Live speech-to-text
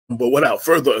But without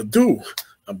further ado,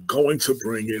 I'm going to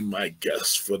bring in my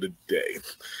guest for the day,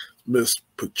 Miss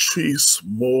Patrice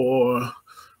Moore.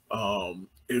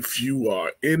 If you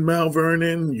are in Mount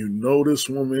Vernon, you know this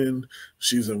woman.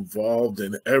 She's involved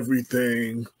in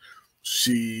everything.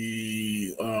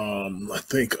 She, I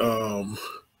think,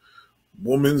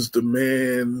 Women's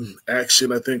Demand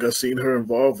Action, I think I've seen her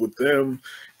involved with them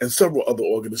and several other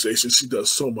organizations. She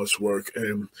does so much work,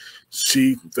 and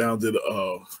she founded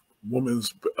a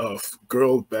women's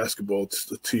girl basketball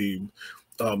team,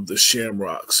 the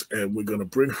Shamrocks, and we're going to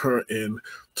bring her in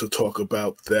to talk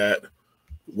about that.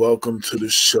 Welcome to the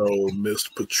show, Miss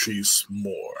Patrice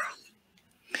Moore.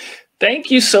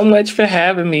 Thank you so much for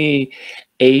having me,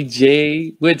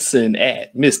 AJ Woodson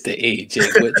at Mr.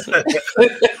 AJ Woodson.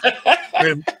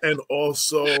 and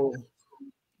also,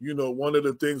 you know, one of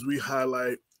the things we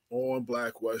highlight on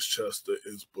Black Westchester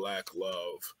is Black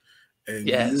love. And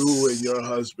yes, you and your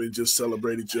husband just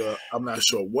celebrated your, I'm not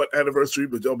sure what anniversary,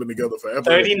 but y'all been together forever.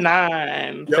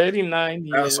 39. Yep. 39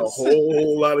 years. That's a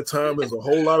whole lot of time. There's a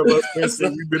whole lot of us.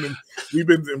 We've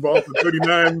been involved for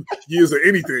 39 years of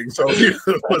anything. So a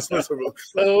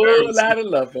whole lot of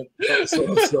loving.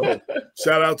 So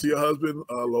shout out to your husband,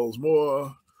 Lowe's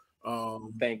Moore.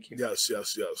 Thank you. Yes.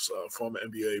 Former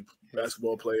NBA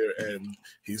basketball player, and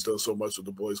he's done so much with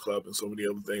the Boys Club and so many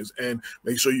other things. And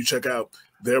make sure you check out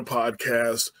their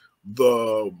podcast,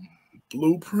 The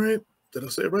Blueprint. Did I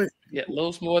say it right? Yeah,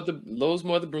 Lowe's Moore, the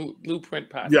Blueprint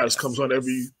podcast. Yes, comes on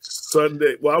every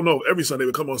Sunday. Well, I don't know every Sunday,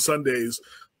 but come on Sundays.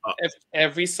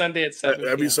 Every Sunday at 7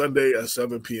 Every Sunday at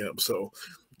 7 p.m. So.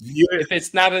 Yeah. If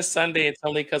it's not a Sunday, it's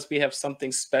only because we have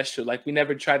something special. Like we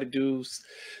never try to do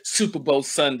Super Bowl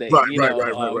Sunday. Right.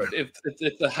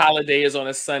 If the holiday is on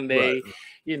a Sunday,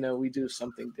 you know, we do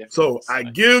something different. So I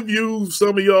give you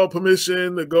some of y'all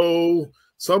permission to go.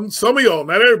 Some of y'all,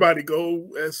 not everybody, go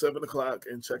at 7 o'clock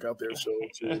and check out their show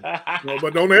too. You know,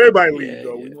 but don't everybody leave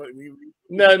though.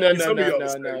 No.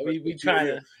 We try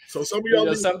to. So some of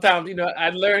y'all. Sometimes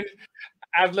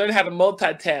I've learned how to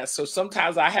multitask. So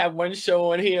sometimes I have one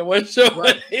show on here and one show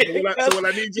on here. So what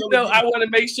I need I want to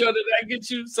make sure that I get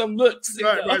you some looks.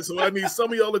 Right. So I need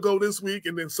some of y'all to go this week,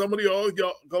 and then some of y'all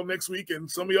go next week,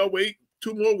 and some of y'all wait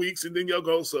 2 more weeks, and then y'all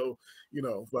go. So, you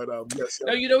know, but yes.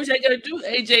 No, you know what they gotta do,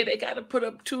 AJ? They gotta put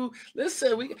up 2.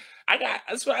 Listen,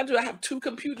 that's what I do. I have 2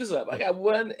 computers up. I got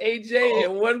one AJ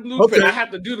and one Blueprint. Okay. I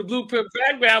have to do the Blueprint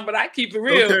background, but I keep it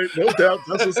real. Okay, no doubt.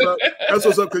 That's what's up. That's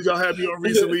what's up, because y'all had me on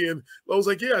recently, and I was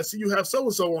like, yeah, I see you have so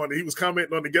and so on. And he was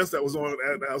commenting on the guest that was on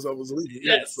as I was leaving.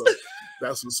 Yes. So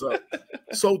that's what's up.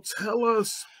 So tell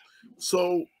us.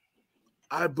 So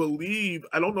I believe,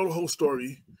 I don't know the whole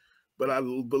story, but I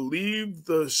believe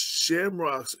the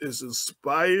Shamrocks is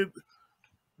inspired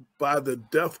by the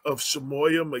death of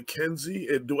Shamoya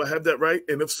McKenzie. And do I have that right?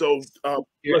 And if so,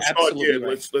 let's start there.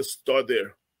 Right. Let's start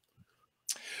there.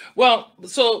 Well,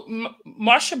 so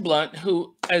Marsha Blount,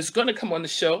 who is going to come on the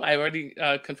show, I already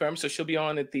confirmed, so she'll be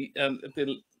on at the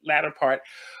latter part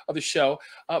of the show.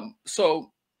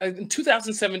 So in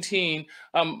 2017,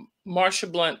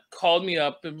 Marsha Blount called me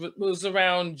up. It was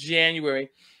around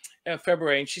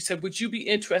February, and she said, would you be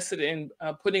interested in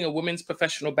putting a women's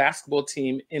professional basketball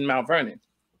team in Mount Vernon?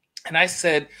 And I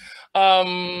said,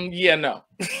 yeah, no.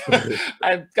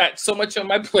 I've got so much on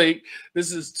my plate.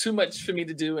 This is too much for me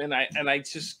to do, and I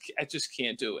just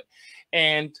can't do it.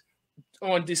 And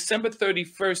on December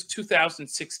 31st,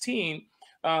 2016,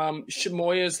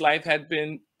 Shamoya's life had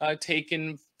been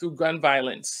taken through gun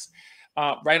violence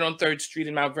right on 3rd Street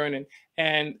in Mount Vernon.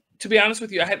 And to be honest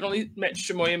with you, I had only met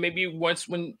Shamoya maybe once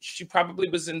when she probably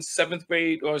was in 7th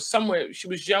grade or somewhere. She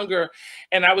was younger,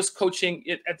 and I was coaching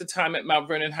it at the time at Mount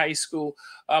Vernon High School.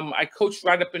 I coached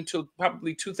right up until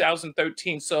probably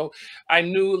 2013, so I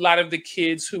knew a lot of the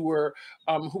kids who were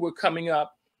coming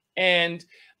up. And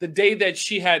the day that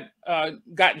she had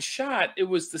gotten shot, it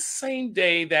was the same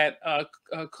day that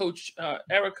Coach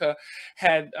Erica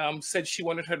had said she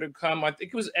wanted her to come. I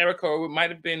think it was Erica, or it might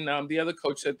have been the other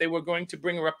coach, that they were going to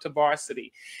bring her up to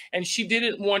varsity. And she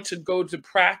didn't want to go to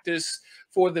practice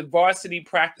for the varsity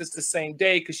practice the same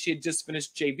day because she had just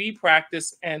finished JV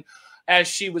practice. And as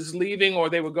she was leaving, or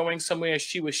they were going somewhere,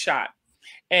 she was shot.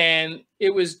 And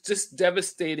it was just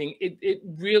devastating. It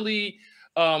really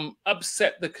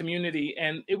upset the community,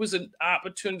 and it was an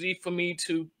opportunity for me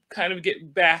to kind of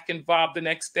get back involved the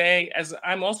next day, as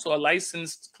I'm also a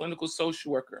licensed clinical social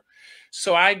worker.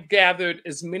 So I gathered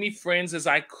as many friends as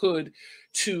I could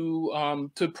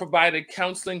to provide a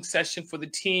counseling session for the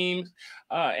team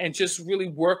and just really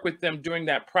work with them during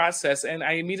that process. And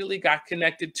I immediately got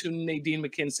connected to Nadine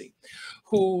McKenzie,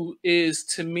 who is,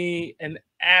 to me, an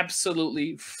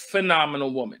absolutely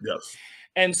phenomenal woman. Yes.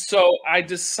 And so I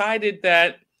decided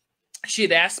that she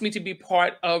had asked me to be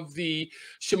part of the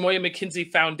Shamoya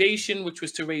McKenzie Foundation, which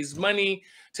was to raise money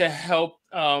to help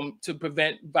to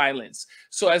prevent violence.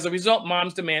 So as a result,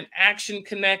 Moms Demand Action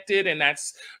connected, and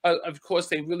that's of course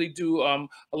they really do a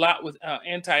lot with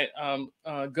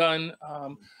anti-gun.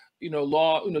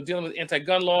 Law, dealing with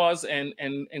anti-gun laws and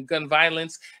gun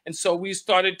violence. And so we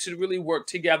started to really work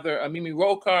together. Mimi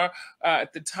Rokar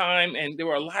at the time, and there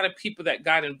were a lot of people that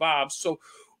got involved. So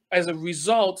as a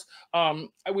result,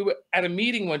 we were at a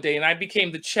meeting one day, and I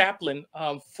became the chaplain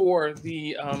for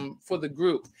the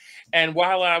group. And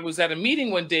while I was at a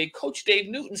meeting one day, Coach Dave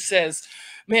Newton says,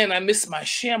 "Man, I miss my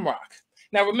Shamrock."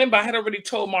 Now, remember, I had already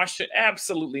told Marsha,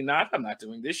 absolutely not. I'm not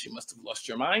doing this. You must have lost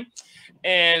your mind.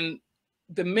 And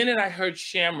the minute I heard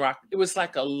Shamrock, it was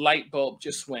like a light bulb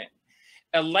just went.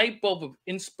 A light bulb of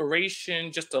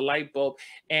inspiration, just a light bulb.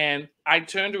 And I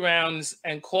turned around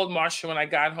and called Marsha when I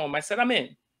got home. I said, "I'm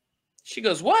in." She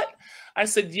goes, "What?" I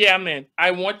said, "Yeah, I'm in.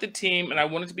 I want the team, and I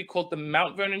want it to be called the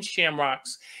Mount Vernon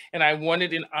Shamrocks, and I want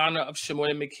it in honor of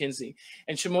Shamoya McKenzie."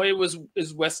 And Shamoya was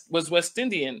West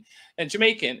Indian and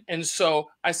Jamaican. And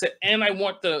so I said, and I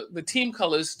want the team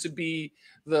colors to be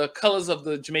the colors of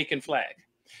the Jamaican flag.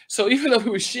 So even though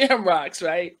we were Shamrocks,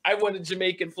 right, I wanted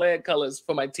Jamaican flag colors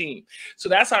for my team. So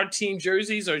that's our team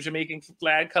jerseys, or Jamaican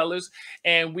flag colors.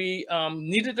 And we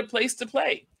needed a place to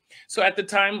play. So at the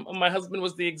time, my husband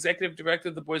was the executive director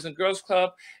of the Boys and Girls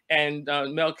Club, and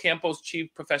Mel Campos,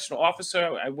 chief professional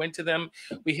officer. I went to them.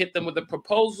 We hit them with a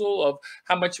proposal of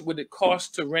how much would it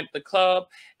cost to rent the club,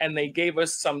 and they gave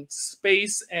us some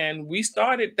space. And we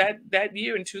started that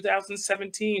year in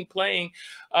 2017 playing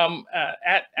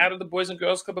out of the Boys and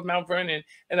Girls Club of Mount Vernon.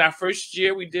 And our first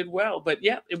year, we did well. But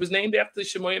yeah, it was named after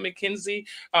Shamoya McKenzie.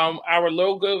 Our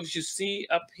logo, as you see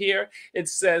up here, it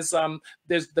says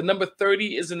there's the number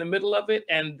 30 is in the middle of it,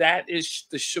 and that is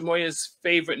the Shamoya's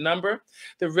favorite number.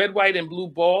 The red, white, and blue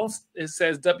balls, it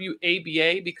says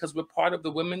WABA because we're part of the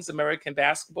Women's American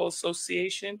Basketball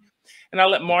Association. And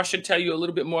I'll let Marsha tell you a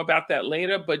little bit more about that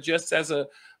later, but just as a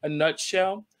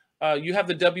nutshell, you have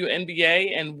the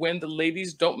WNBA, and when the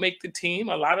ladies don't make the team,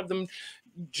 a lot of them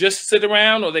just sit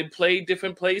around or they play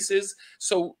different places.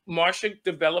 So Marsha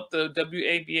developed the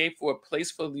WABA for a place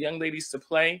for the young ladies to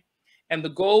play. And the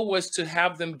goal was to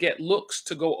have them get looks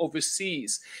to go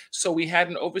overseas. So we had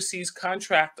an overseas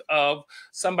contract of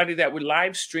somebody that would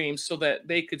live stream so that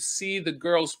they could see the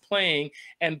girls playing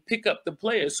and pick up the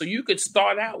players. So you could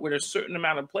start out with a certain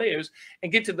amount of players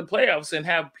and get to the playoffs and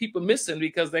have people missing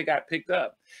because they got picked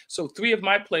up. So 3 of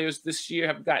my players this year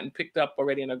have gotten picked up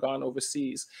already and are gone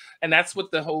overseas. And that's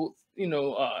what the whole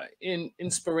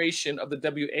inspiration of the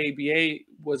WABA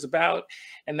was about.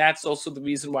 And that's also the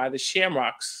reason why the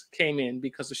Shamrocks came in,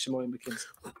 because of Shamoya McKenzie.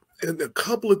 And a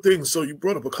couple of things. So you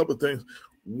brought up a couple of things.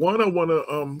 One, I want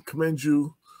to commend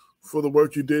you for the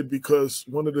work you did, because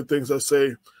one of the things I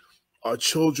say, our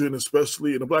children,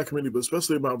 especially in the Black community, but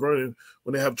especially in Mount Vernon,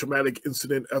 when they have traumatic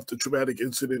incident after traumatic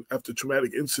incident after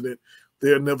traumatic incident,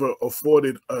 they are never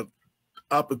afforded an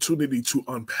opportunity to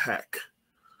unpack.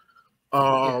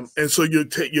 Yes. And so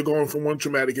you're going from one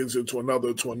traumatic incident to another,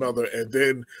 and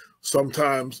then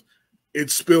sometimes it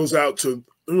spills out to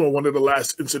one of the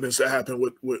last incidents that happened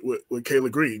with Kayla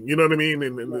Green. You know what I mean?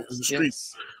 In the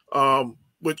streets,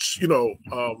 which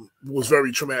was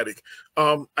very traumatic.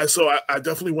 So I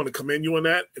definitely want to commend you on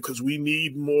that, because we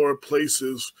need more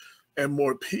places and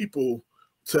more people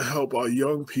to help our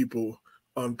young people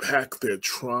unpack their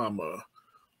trauma.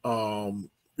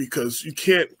 Because you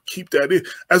can't keep that in.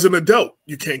 As an adult,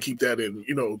 you can't keep that in,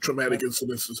 traumatic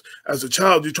incidences. As a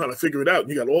child, you're trying to figure it out.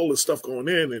 And you got all this stuff going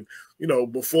in. And,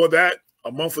 before that,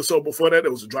 a month or so before that,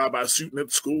 there was a drive-by shooting at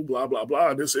the school, blah, blah, blah.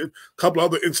 And there's a couple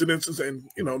other incidences. And,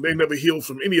 they never healed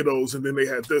from any of those. And then they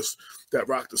had this that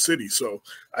rocked the city. So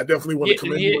I definitely want to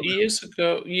commend you. Years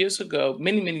ago,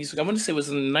 many years ago, I want to say it was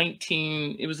in the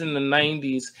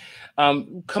 90s.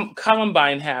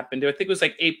 Columbine happened. I think it was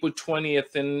like April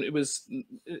 20th, and it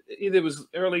was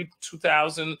early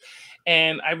 2000.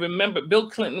 And I remember Bill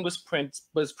Clinton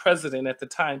was president at the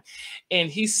time,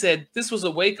 and he said this was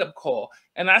a wake-up call.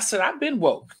 And I said, I've been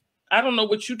woke. I don't know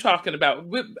what you're talking about.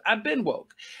 I've been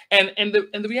woke, and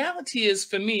the reality is,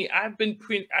 for me, I've been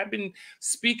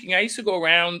speaking. I used to go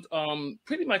around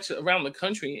pretty much around the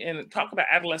country and talk about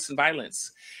adolescent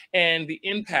violence and the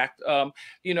impact. I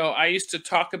used to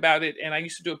talk about it, and I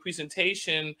used to do a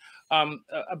presentation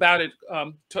about it,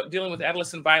 dealing with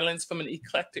adolescent violence from an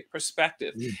eclectic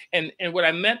perspective. And what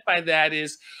I meant by that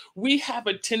is we have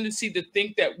a tendency to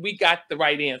think that we got the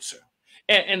right answer.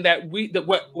 And that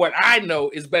what I know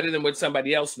is better than what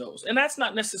somebody else knows. And that's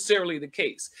not necessarily the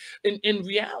case. In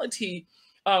reality,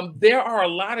 there are a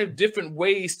lot of different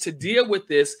ways to deal with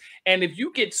this. And if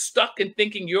you get stuck in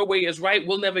thinking your way is right,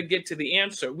 we'll never get to the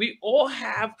answer. We all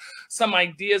have some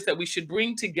ideas that we should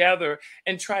bring together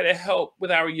and try to help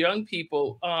with our young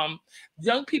people.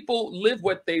 Young people live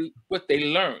what they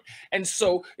learn. And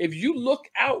so if you look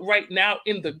out right now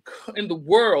in the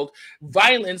world,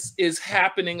 violence is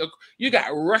happening. You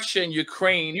got Russia and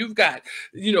Ukraine. You've got,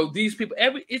 these people.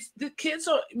 The kids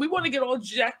are. We want to get all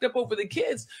jacked up over the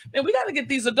kids, and we got to get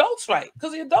these adults right,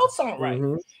 because the adults aren't right.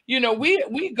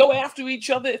 We go after each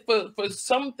other for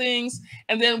some things,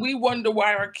 and then we wonder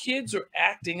why our kids are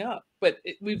acting up. But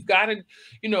we've got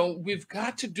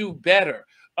to do better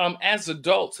as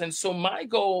adults. And so my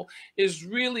goal is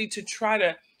really to try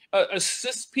to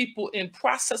assist people in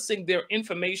processing their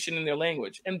information in their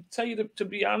language. And tell you to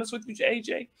be honest with you,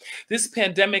 AJ, this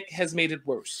pandemic has made it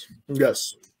worse.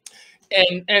 Yes.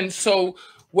 And so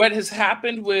what has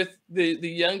happened with the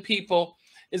young people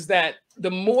is that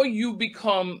the more you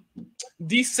become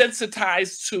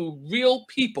desensitized to real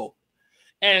people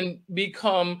and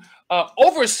become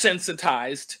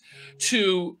oversensitized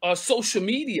to social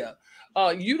media,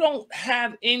 you don't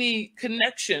have any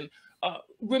connection.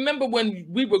 Remember when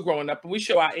we were growing up, and we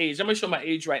show our age. I'm going to show my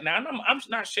age right now. I'm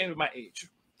not ashamed of my age.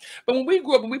 But when we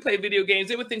grew up and we played video games,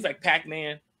 there were things like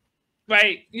Pac-Man,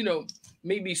 right?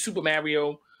 Maybe Super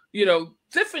Mario,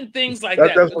 different things like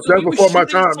that. That's before my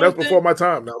time. That's before my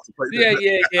time now.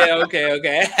 Yeah. Okay.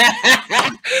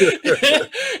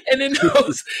 and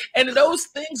in those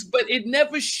things, but it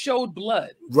never showed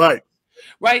blood. Right.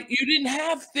 You didn't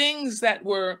have things that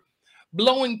were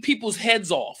blowing people's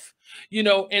heads off,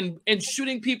 and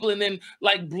shooting people and then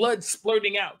like blood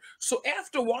splurting out. So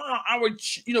after a while,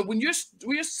 when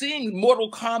we're seeing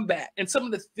Mortal Kombat and some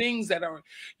of the things that our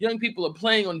young people are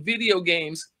playing on video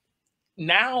games,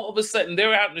 now all of a sudden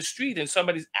they're out in the street and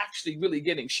somebody's actually really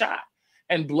getting shot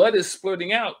and blood is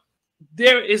splurting out.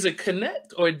 There is a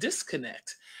connect or a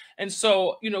disconnect. And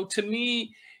so, to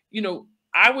me,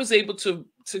 I was able to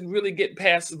really get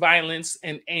past violence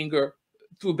and anger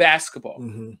through basketball.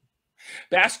 Mm-hmm.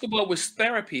 Basketball was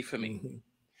therapy for me. Mm-hmm.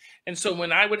 And so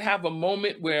when I would have a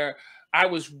moment where I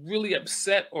was really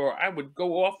upset or I would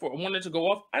go off or wanted to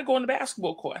go off, I'd go on the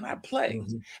basketball court and I'd play.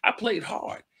 Mm-hmm. I played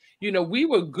hard. We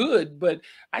were good, but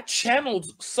I channeled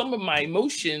some of my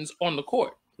emotions on the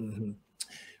court. Mm-hmm.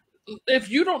 If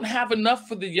you don't have enough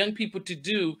for the young people to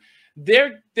do,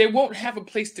 they won't have a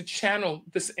place to channel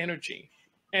this energy.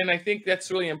 And I think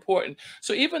that's really important.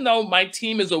 So even though my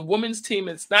team is a women's team,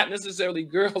 it's not necessarily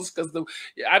girls, because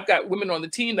I've got women on the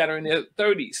team that are in their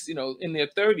 30s,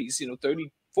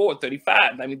 34,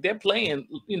 35. I mean, they're playing,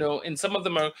 and some of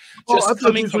them are just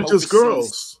coming from overseas. Just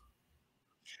girls.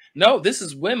 No, this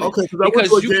is women. Okay,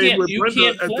 because you can't play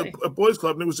at the boys'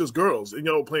 club, and it was just girls, and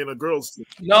playing a girls team.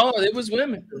 No, it was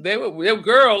women. They were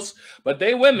girls, but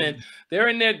they women. They're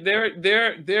in there.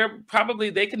 They're probably,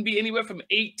 they can be anywhere from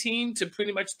 18 to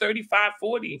pretty much 35,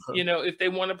 40. Okay. If they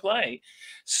want to play.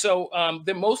 So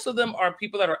most of them are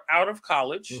people that are out of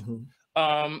college,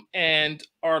 mm-hmm. And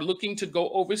are looking to go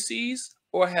overseas,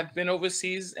 or have been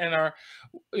overseas and are,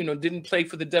 didn't play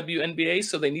for the WNBA,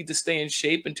 so they need to stay in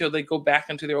shape until they go back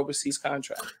into their overseas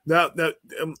contract. Now,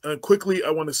 quickly, I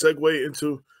want to segue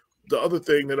into the other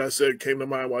thing that I said came to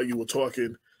mind while you were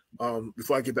talking,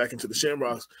 before I get back into the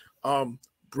Shamrocks.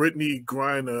 Brittany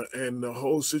Griner and the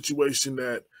whole situation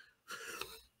that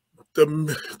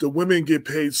the women get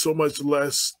paid so much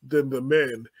less than the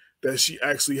men that she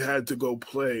actually had to go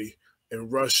play in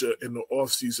Russia in the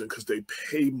off season because they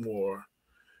pay more.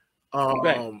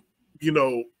 Right.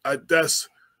 That's,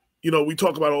 we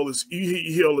talk about all this.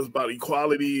 You hear all this about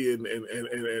equality and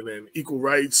equal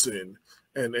rights and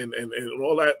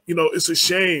all that. It's a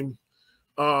shame,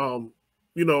 that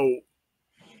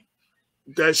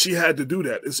she had to do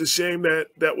that. It's a shame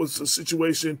that was a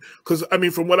situation, because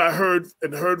from what I heard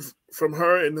from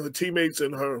her and her teammates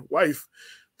and her wife,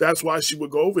 that's why she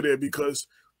would go over there, because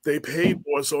they paid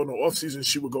more. So in the off season,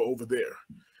 she would go over there.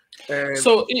 And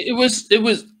so it was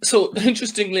so,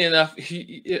 interestingly enough,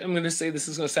 I'm going to say this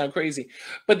is going to sound crazy,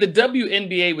 but the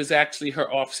WNBA was actually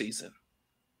her off season.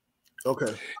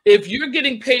 Okay. If you're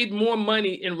getting paid more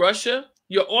money in Russia,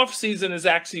 your off season is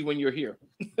actually when you're here.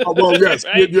 Oh, well, yes,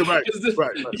 right? You're right.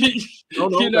 Right.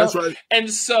 No, that's right. And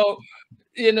so,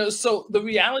 so the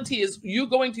reality is, you're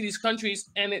going to these countries,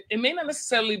 and it may not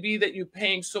necessarily be that you're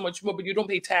paying so much more, but you don't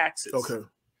pay taxes. Okay.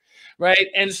 Right.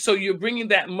 And so you're bringing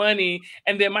that money,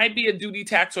 and there might be a duty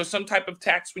tax or some type of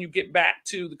tax when you get back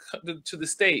to the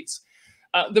States.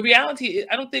 The reality is,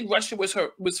 I don't think Russia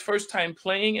was first time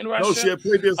playing in Russia. No, she had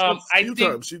played there a few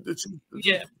times.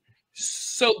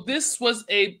 So this was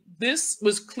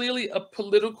clearly a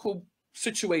political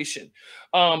situation.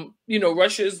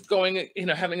 Russia is going,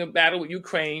 having a battle with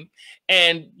Ukraine,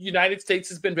 and United States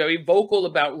has been very vocal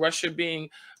about Russia being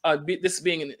this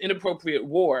being an inappropriate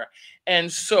war.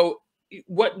 And so,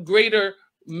 what greater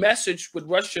message would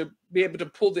Russia be able to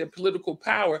pull their political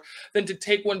power than to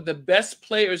take one of the best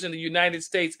players in the United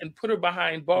States and put her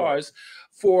behind bars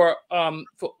for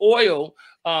oil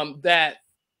that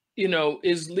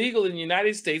is legal in the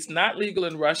United States, not legal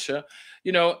in Russia,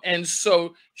 and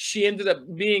so she ended up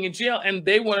being in jail, and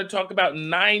they want to talk about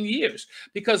 9 years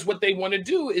because what they want to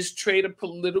do is trade a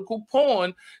political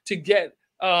pawn to get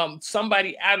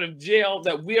somebody out of jail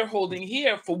that we're holding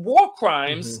here for war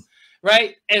crimes,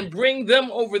 right? And bring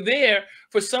them over there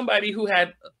for somebody who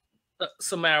had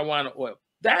some marijuana oil.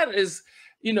 That is,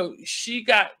 she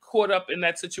got caught up in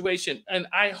that situation. And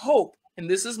I hope, and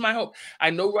this is my hope,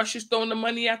 I know Russia's throwing the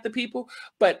money at the people,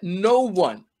 but no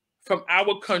one from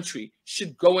our country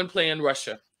should go and play in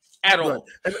Russia at all.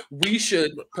 We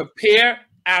should prepare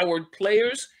our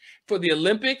players for the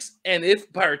Olympics, and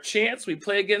if by chance we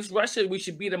play against Russia, we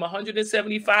should beat them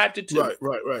 175-2.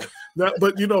 Right. Now,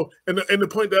 but and the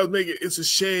point that I was making, it's a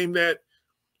shame that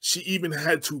she even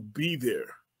had to be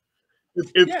there.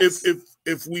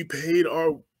 If we paid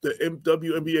the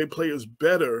WNBA players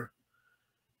better,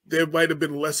 there might have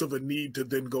been less of a need to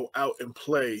then go out and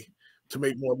play to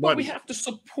make more money. But we have to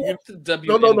support the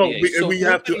WNBA. No. We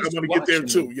have to. I want to get there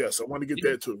too. Yes, I want to get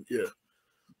there too. Yeah.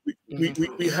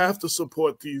 We have to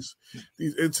support these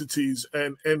entities,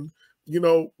 and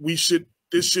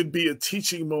this should be a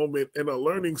teaching moment and a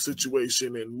learning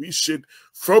situation, and we should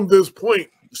from this point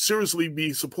seriously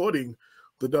be supporting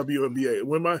the WNBA.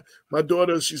 When my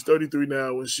daughter, she's 33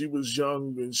 now, when she was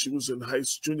young and she was in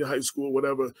junior high school,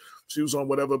 whatever, she was on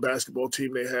whatever basketball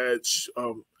team they had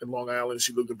in Long Island.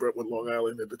 She lived in Brentwood, Long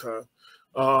Island at the time.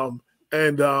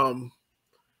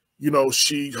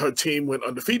 Her team went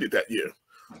undefeated that year.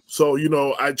 So,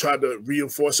 I tried to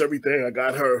reinforce everything. I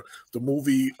got her the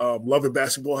movie Loving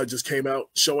Basketball had just came out,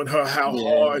 showing her how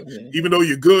hard, even though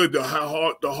you're good, the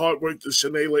hard work the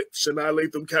Shania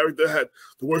Latham character had,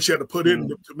 the work she had to put in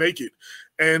to make it.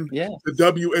 And the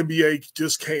WNBA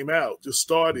just came out, just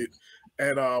started.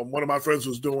 And one of my friends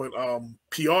was doing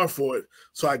PR for it.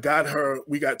 So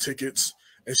we got tickets,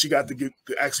 and she got to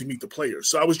actually meet the players.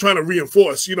 So I was trying to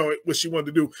reinforce, what she wanted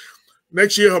to do.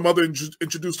 Next year, her mother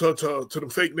introduced her to the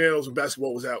fake nails, and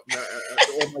basketball was out.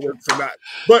 All my work for that.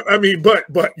 But I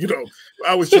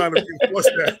was trying to reinforce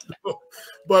that.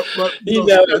 But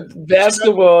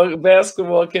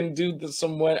basketball can do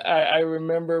somewhat. I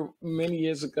remember many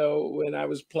years ago when I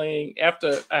was playing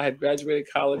after I had graduated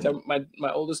college.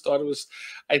 My oldest daughter was,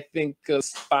 I think,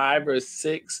 5 or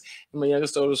 6, and my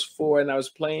youngest daughter was 4, and I was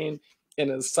playing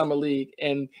in a summer league,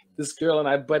 and this girl and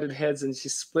I butted heads, and she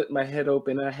split my head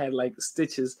open. I had like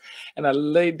stitches, and I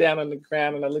laid down on the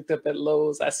ground, and I looked up at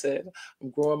Lowe's. I said,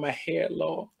 I'm growing my hair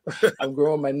long. I'm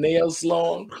growing my nails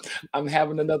long. I'm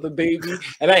having another baby,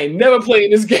 and I ain't never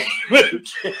playing this game again.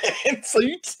 So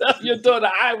you tell your daughter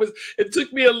it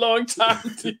took me a long time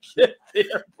to get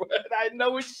there, but I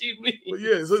know what she means.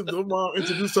 Well, so the mom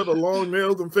introduced her to long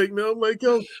nails and fake nails. I'm like,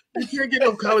 yo, you can't get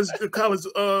no college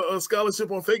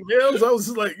scholarship on fake nails. I was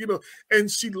just like,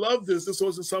 and she loved this. This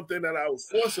wasn't something that I was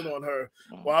forcing on her.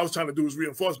 What I was trying to do was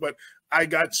reinforce, but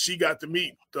she got to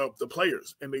meet the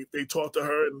players, and they talked to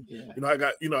her, and I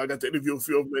got to interview a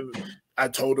few of them, and I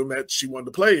told them that she wanted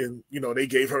to play, and they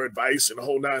gave her advice and the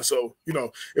whole nine. So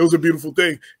it was a beautiful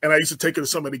thing, and I used to take her to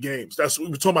some of the games. That's what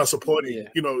we were talking about supporting.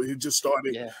 It just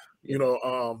started. I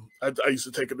used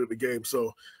to take her to the game,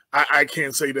 so I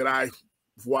can't say that I've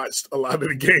watched a lot of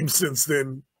the games since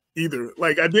then either.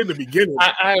 Like I did in the beginning.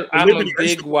 I'm a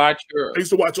big watcher. I used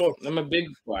to watch all. I'm a big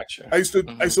watcher. I used to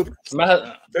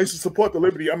support the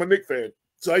Liberty. I'm a Knicks fan,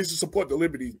 so I used to support the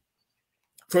Liberty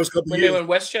first couple when years. They were in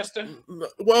Westchester.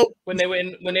 Well, when they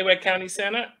were at County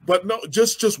Center. But no,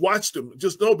 just watch them.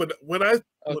 But when I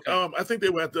think they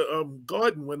were at the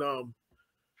Garden when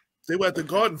they were at the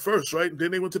Garden first, right? And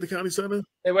then they went to the County Center.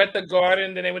 They were at the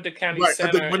Garden, then they went to County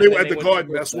Center. When they were at the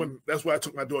Garden, that's where I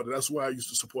took my daughter. That's where I used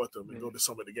to support them and go to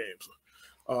some of the games.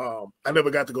 I never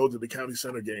got to go to the County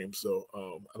Center games, so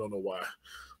I don't know why.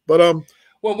 But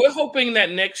well, we're hoping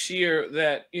that next year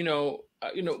that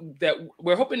that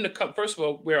we're hoping to come. First of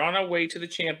all, we're on our way to the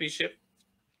championship.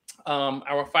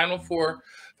 Our Final Four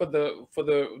for the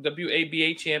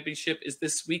WABA championship is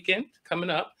this weekend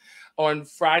coming up. On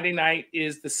Friday night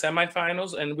is the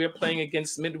semifinals, and we're playing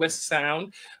against Midwest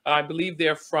Sound. I believe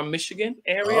they're from Michigan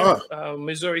area,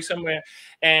 Missouri somewhere,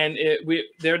 and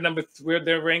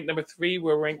they're ranked number 3.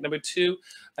 We're ranked number 2,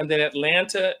 and then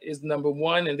Atlanta is number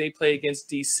 1, and they play against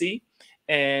DC.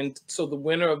 And so the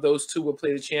winner of those two will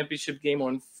play the championship game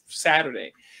on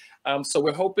Saturday. So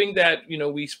we're hoping that,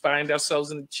 we find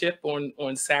ourselves in the chip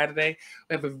on Saturday.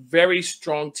 We have a very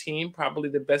strong team, probably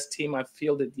the best team I've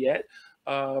fielded yet.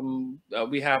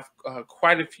 We have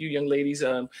quite a few young ladies.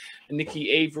 Nikki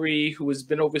Avery, who has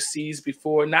been overseas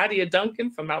before. Nadia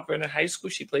Duncan from Mount Vernon High School.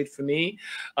 She played for me.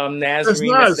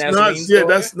 Nazarene, that's Nazarine's yeah,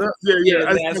 daughter. that's not, yeah.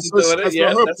 Nazarine's daughter.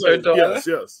 Yeah, that's her daughter.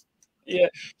 Yes. Yeah,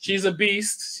 she's a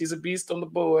beast. She's a beast on the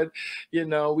board.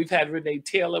 We've had Renee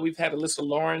Taylor. We've had Alyssa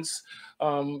Lawrence.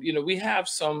 We have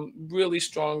some really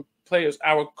strong players.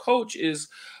 Our coach is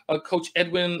Coach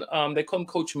Edwin. They call him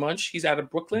Coach Munch. He's out of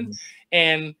Brooklyn,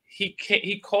 and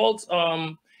he called.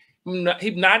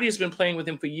 Nadia's been playing with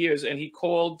him for years, and he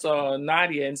called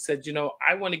Nadia and said,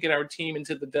 I want to get our team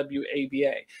into the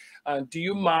WABA. Do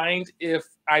you mind if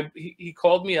he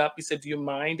called me up? He said, do you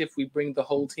mind if we bring the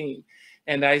whole team?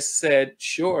 And I said,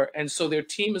 sure. And so their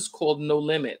team is called No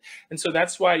Limit. And so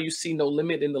that's why you see No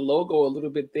Limit in the logo a little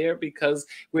bit there, because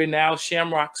we're now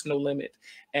Shamrocks No Limit,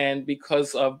 and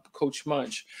because of Coach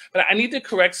Munch. But I need to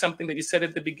correct something that you said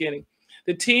at the beginning.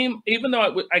 The team, even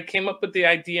though I came up with the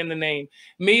idea and the name,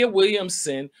 Mia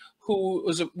Williamson, who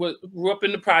grew up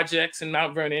in the projects in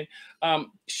Mount Vernon,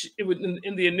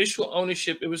 in the initial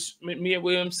ownership, it was Mia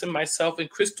Williamson, myself, and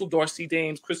Crystal Dorsey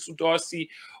Dames. Crystal Dorsey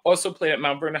also played at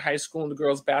Mount Vernon High School in the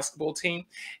girls' basketball team.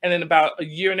 And then about a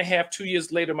year and a half, 2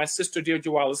 years later, my sister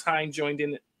Deirdre Wallace Hines joined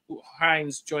in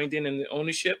the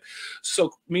ownership.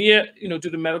 So Mia, due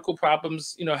to medical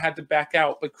problems, had to back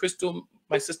out. But Crystal,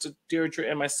 my sister Deirdre,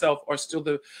 and myself are still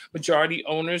the majority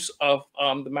owners of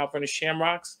the Mount Vernon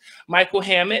Shamrocks. Michael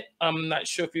Hammett, I'm not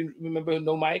sure if you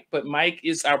know Mike, but Mike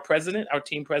is our president, our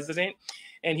team president,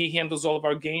 and he handles all of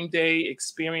our game day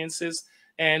experiences.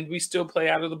 And we still play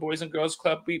out of the Boys and Girls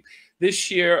Club. This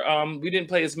year, we didn't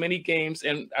play as many games,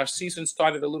 and our season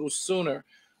started a little sooner.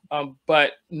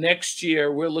 But next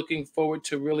year, we're looking forward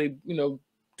to really,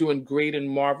 doing great and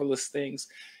marvelous things.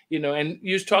 And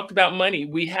you talked about money.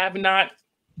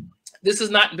 This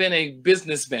has not been a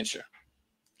business venture.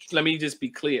 Let me just be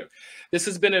clear. This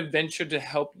has been a venture to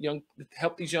help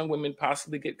these young women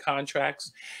possibly get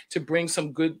contracts, to bring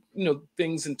some good,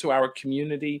 things into our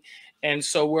community. And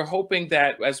so we're hoping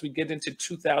that as we get into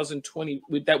 2020,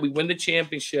 that we win the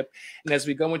championship, and as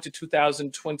we go into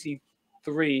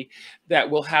 2023,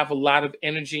 that we'll have a lot of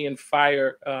energy and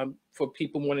fire for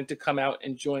people wanting to come out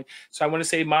and join. So I want to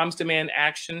say Moms Demand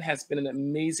Action has been an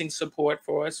amazing support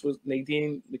for us, with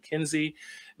Nadine McKenzie,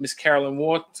 Miss Carolyn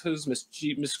Waters, Miss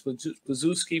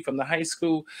Blazewski from the high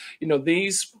school.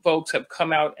 These folks have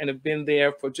come out and have been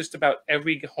there for just about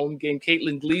every home game.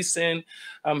 Caitlin Gleason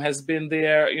has been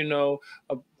there.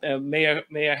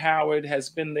 Mayor Howard has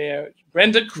been there.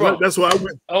 Brenda Crump. That's why I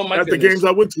went. Oh my goodness. The games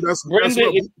I went to.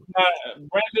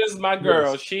 Brenda's my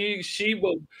girl. Yes. She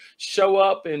will show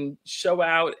up and show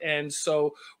out, and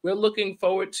so we're looking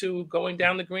forward to going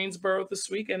down to Greensboro this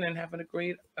weekend and having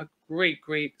a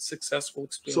great successful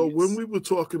experience. So when we were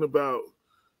talking about,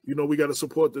 we got to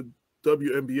support the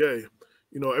WNBA,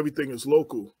 everything is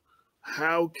local.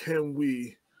 How can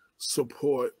we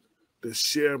support the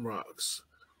Shamrocks?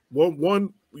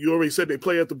 One, you already said they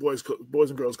play at the Boys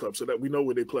and Girls Club, so that we know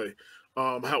where they play.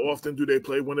 How often do they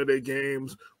play? When are their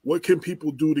games? What can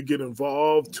people do to get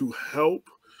involved, to help,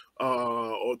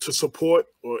 or to support,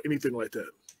 or anything like that?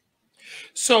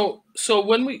 So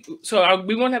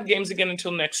we won't have games again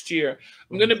until next year.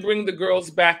 I'm going to bring the girls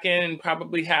back in and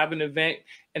probably have an event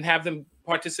and have them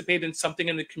participate in something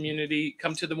in the community,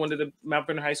 come to one of the Mount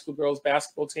Vernon High School girls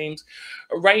basketball teams.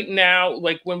 Right now,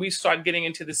 like when we start getting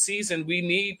into the season, we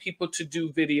need people to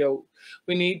do video.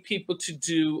 We need people to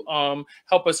do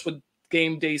help us with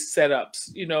game day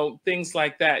setups, things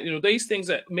like that. These things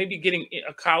that maybe getting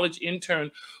a college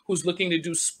intern who's looking to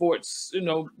do sports,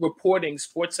 reporting,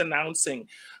 sports announcing,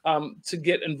 to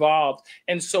get involved.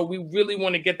 And so we really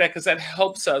want to get that, because that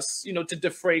helps us, to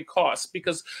defray costs,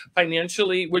 because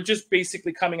financially we're just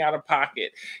basically coming out of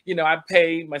pocket. I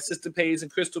pay, my sister pays,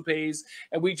 and Crystal pays,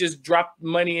 and we just drop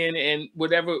money in, and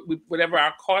whatever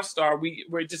our costs are,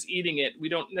 we're just eating it. We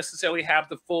don't necessarily have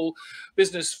the full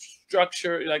business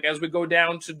structure. Like as we go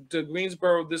down to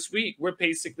Greensboro this week, we're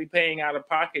basically paying out of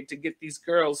pocket to get these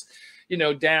girls,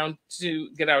 down to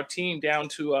get our team down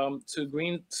to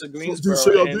Greensboro.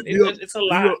 It's a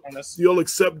lot on us. You'll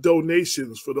accept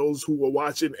donations for those who are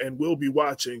watching and will be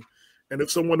watching, And if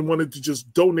someone wanted to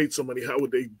just donate some money, how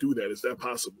would they do that? Is that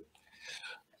possible?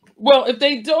 Well, if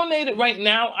they donate it right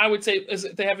now, I would say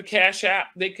if they have a Cash App,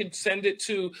 they could send it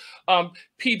to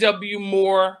PW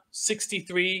Moore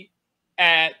 63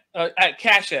 at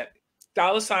Cash App.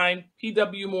 $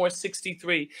 PW Moore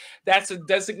 63. That's a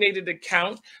designated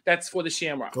account. That's for the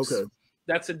Shamrocks. Okay.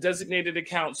 That's a designated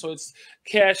account. So it's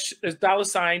cash. It's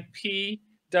 $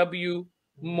 PW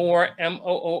Moore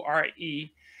MOORE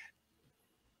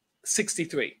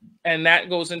 63, and that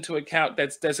goes into account. I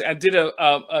did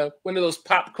a one of those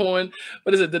popcorn.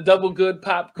 What is it? The Double Good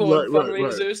popcorn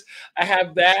fundraisers. Right.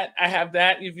 I have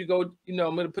that. If you go, I'm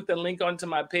going to put the link onto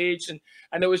my page, and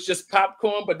I know it's just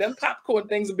popcorn, but them popcorn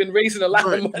things have been raising a lot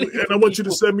of money. And I want you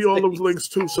to send me all those links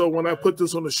too. So when I put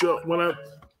this on the show, when I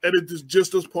edit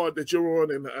just this part that you're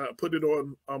on and put it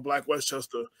on Black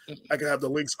Westchester, I can have the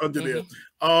links under there.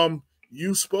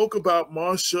 You spoke about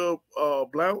Marsha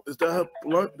Blount. Is that her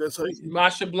Blount? That's how you...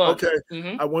 Marsha Blount.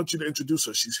 Okay. I want you to introduce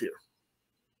her. She's here.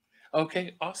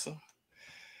 Okay, awesome.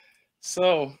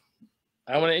 So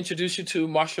I want to introduce you to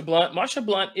Marsha Blount. Marsha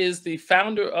Blount is the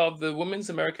founder of the Women's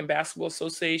American Basketball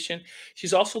Association.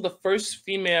 She's also the first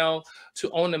female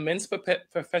to own a men's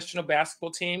professional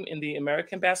basketball team in the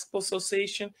American Basketball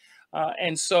Association.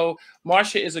 And so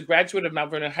Marsha is a graduate of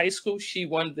Mount Vernon High School. She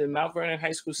won the Mount Vernon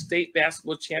High School State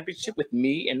Basketball Championship with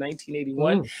me in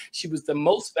 1981. She was the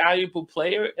most valuable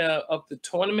player of the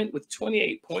tournament with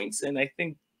 28 points and I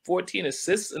think 14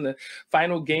 assists in the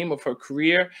final game of her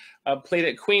career. Played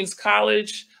at Queens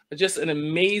College. Just an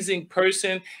amazing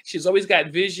person. She's always got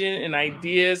vision and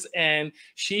ideas, and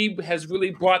she has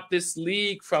really brought this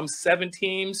league from 7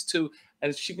 teams to,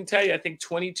 as she can tell you, I think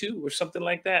 22 or something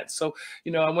like that. So,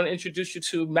 I want to introduce you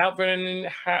to Mount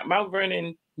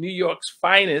Vernon, New York's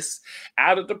finest,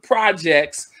 out of the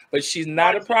projects, but she's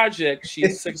not a project.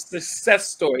 She's a success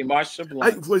story, Marsha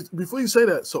Blount. Before you say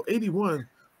that, so 81,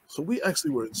 so we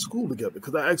actually were in school together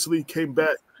because I actually came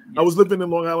back. I was living in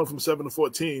Long Island from 7 to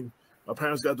 14. My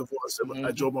parents got divorced.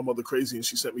 I drove my mother crazy, and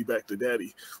she sent me back to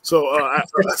daddy. So, I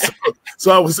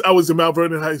was in Mount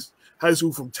Vernon High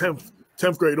School from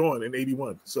 10th grade on in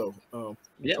 81. So,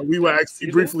 we were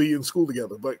actually briefly in school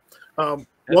together. But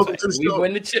welcome to the show. We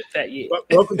won the chip that year.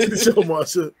 Welcome to the show,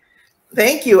 Marsha.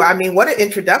 Thank you. I mean, what an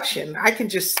introduction! I can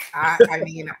just, I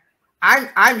mean,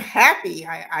 I'm happy.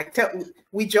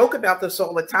 We joke about this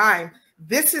all the time.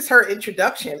 This is her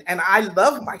introduction, and I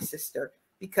love my sister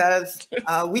because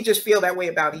we just feel that way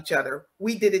about each other.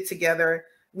 We did it together.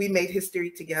 We made history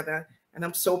together, and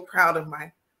I'm so proud of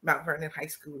my Mount Vernon High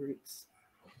School roots.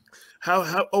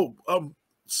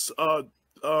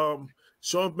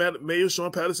 Mayor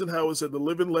Sean Patterson Howard said the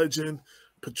living legend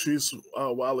Patrice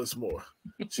Wallace Moore.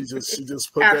 She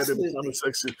just put that in the comment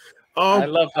section. I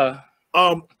love her.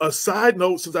 A side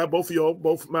note, since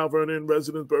both Mount Vernon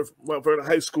residents, Mount Vernon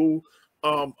High School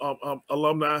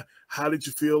alumni, how did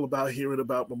you feel about hearing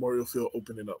about Memorial Field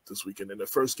opening up this weekend and the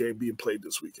first game being played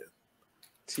this weekend?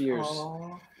 Tears.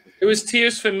 Aww. It was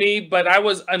tears for me, but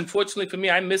unfortunately for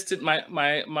me, I missed it. My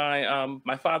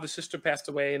father's sister passed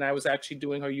away, and I was actually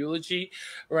doing her eulogy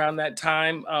around that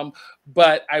time.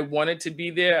 But I wanted to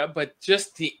be there, but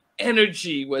just the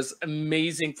energy was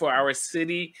amazing for our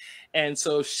city. And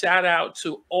so shout out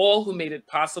to all who made it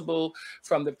possible,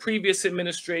 from the previous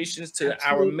administrations to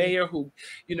our mayor who,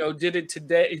 did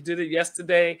it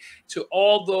yesterday, to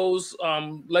all those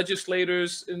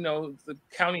legislators, the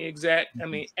county exec. I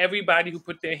mean, everybody who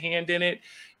put their hand in it.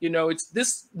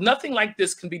 Nothing like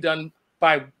this can be done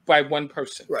by one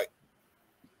person. Right.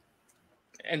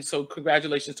 And so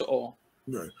congratulations to all.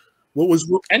 Right.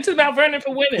 And to Mount Vernon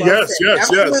for winning. Yes.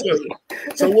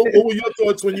 So what were your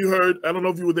thoughts when you heard, I don't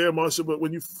know if you were there, Marsha, but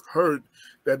when you heard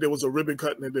that there was a ribbon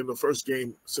cutting in the first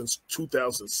game since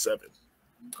 2007?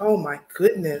 Oh my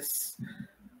goodness.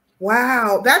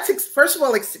 Wow. First of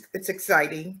all, it's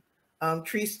exciting.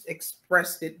 Patrice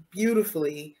expressed it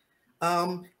beautifully.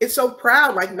 It's so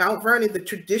proud, like Mount Vernon, the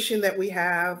tradition that we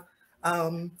have.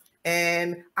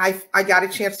 And I got a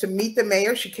chance to meet the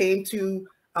mayor. She came to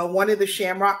one of the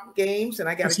Shamrock games, and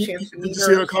I got a chance to meet her.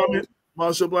 Did you see her comment?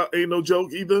 Marsha Blount ain't no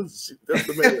joke either. That's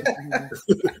the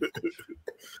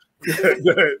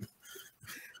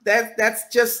mayor. That's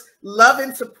just love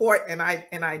and support, and I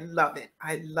love it.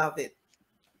 I love it.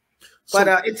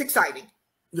 But it's exciting.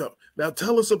 Yeah. Now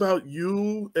tell us about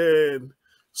you. And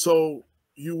so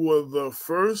you were the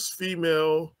first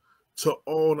female to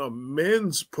own a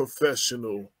men's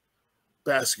professional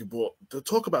basketball. To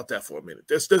talk about that for a minute.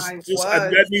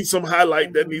 That needs some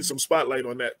highlight. That needs some spotlight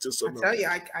on that. I tell you,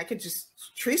 I could just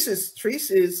Patrice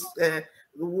is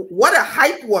what a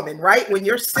hype woman, right? When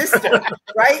your sister,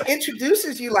 right,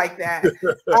 introduces you like that.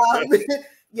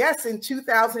 Yes, in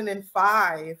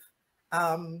 2005,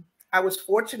 I was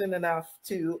fortunate enough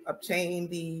to obtain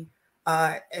the,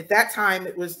 at that time,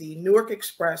 it was the Newark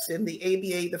Express and the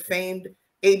ABA, the famed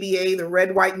ABA, the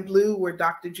red, white, and blue, where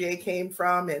Dr. J came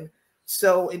from. And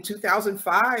so in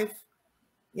 2005,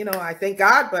 you know, I thank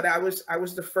God, but I was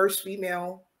the first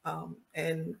female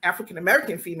and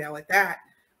African-American female at that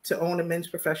to own a men's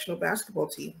professional basketball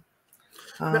team.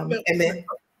 And then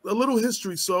a little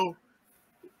history. So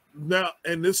now,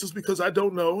 and this is because I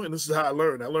don't know, and this is how I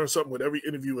learned. I learned something with every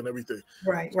interview and everything.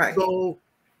 Right. So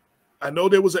I know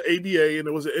there was an ABA and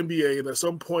there was an NBA, and at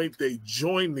some point they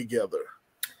joined together.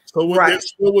 So there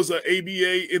still was an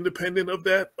ABA independent of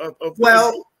that?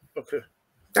 Okay.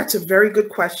 That's a very good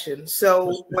question.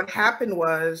 So what happened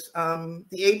was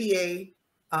the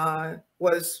ABA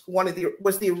was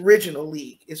the original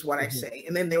league, is what I say,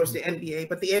 and then there was the NBA.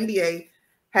 But the NBA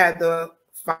had the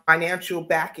financial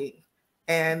backing,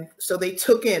 and so they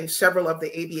took in several of the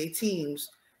ABA teams.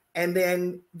 And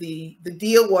then the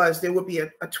deal was there would be a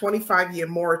 25-year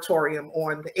moratorium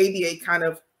on the ABA kind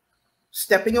of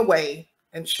stepping away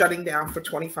and shutting down for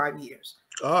 25 years.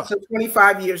 So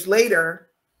 25 years later,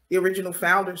 the original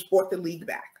founders brought the league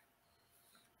back.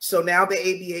 So now the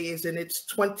ABA is in its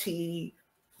 23rd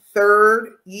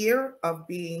year of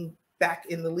being back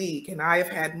in the league. And I have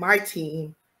had my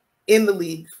team in the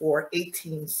league for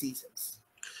 18 seasons.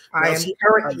 I am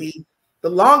currently the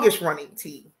longest running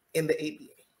team in the ABA.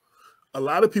 A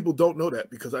lot of people don't know that,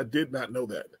 because I did not know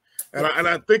that. And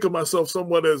I think of myself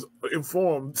somewhat as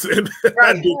informed. And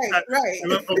right.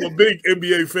 And I'm a big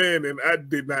NBA fan, and I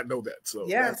did not know that. So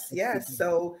yes.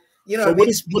 So, you know, so what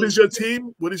is your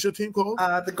team? What is your team called?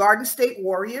 The Garden State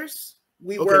Warriors.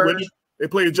 They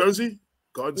play in Jersey?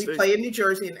 Garden State? Play in New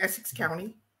Jersey, in Essex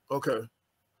County. Okay.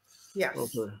 Yes.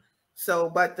 Okay. So,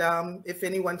 but if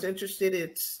anyone's interested,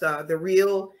 it's the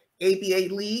real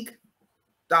ABA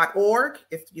League.org.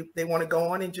 If they want to go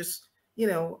on and just, you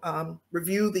know,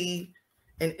 review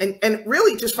and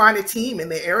really just find a team in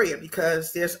the area,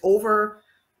 because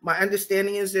my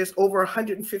understanding is there's over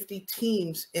 150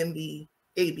 teams in the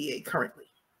ABA currently.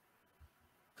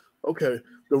 Okay.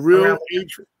 The real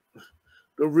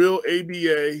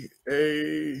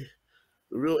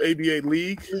ABA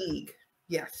League?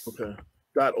 Yes. Okay.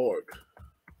 .org.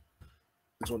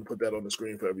 Just want to put that on the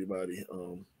screen for everybody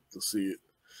to see it.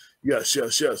 Yes.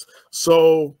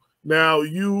 So now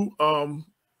you,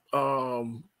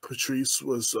 Patrice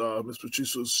was Miss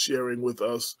Patrice was sharing with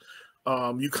us.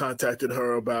 You contacted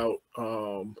her about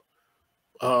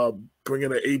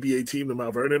bringing an ABA team to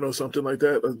Mount Vernon or something like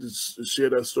that. Just share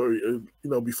that story. You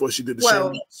know, before she did the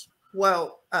Shamrocks.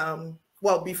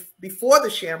 Before the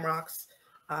Shamrocks,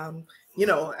 you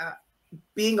know,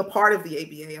 being a part of the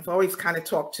ABA, I've always kind of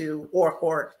talked to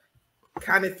or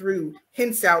kind of threw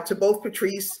hints out to both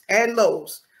Patrice and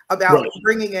Lowe's about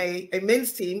bringing a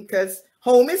men's team, because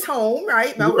home is home,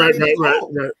 right? Right.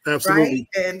 Absolutely.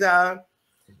 Right?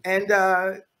 And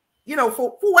you know,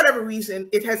 for whatever reason,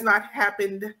 it has not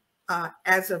happened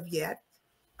as of yet.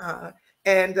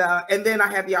 And then I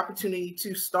had the opportunity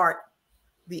to start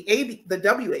the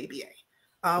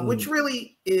WABA, which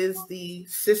really is the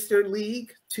sister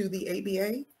league to the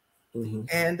ABA.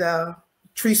 And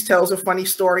Patrice tells a funny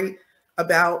story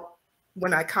about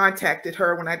when I contacted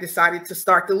her, when I decided to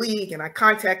start the league, and I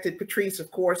contacted Patrice.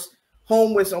 Of course,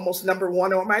 home was almost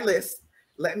 #1 on my list.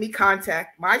 Let me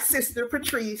contact my sister,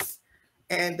 Patrice,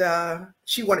 and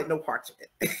she wanted no parts of it.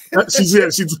 she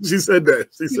said that.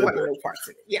 She wanted no parts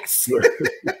of it. Yes.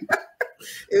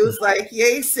 It was like,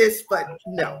 yay, sis, but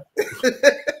no.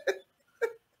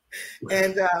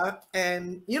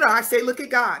 And you know, I say, look at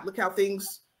God. Look how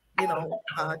things, you know,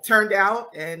 turned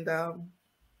out. And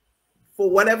for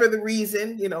whatever the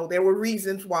reason, you know, there were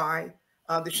reasons why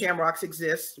the Shamrocks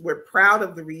exist. We're proud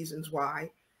of the reasons why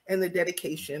and the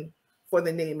dedication for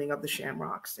the naming of the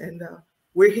Shamrocks. And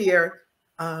we're here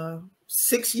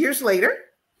 6 years later,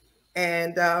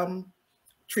 and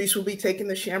Patrice will be taking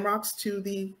the Shamrocks to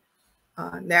the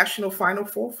National Final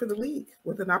Four for the league,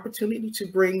 with an opportunity to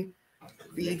bring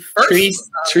the first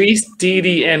Patrice, Dee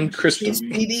Dee, and Crystal.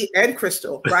 Dee Dee and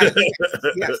Crystal, right?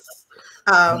 Yes.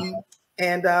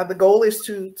 And the goal is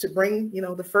to bring, you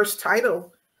know, the first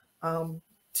title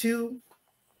to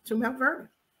Mount Vernon.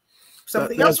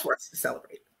 Something else for us to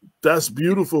celebrate. That's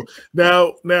beautiful.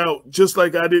 Now, just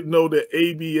like I didn't know that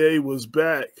ABA was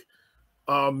back,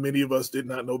 many of us did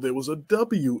not know there was a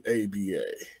WABA.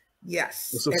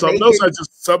 Yes. So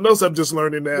something else I'm just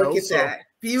learning now. Look at that.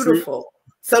 Beautiful.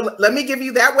 So let me give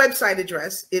you that website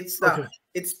address. It's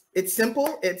it's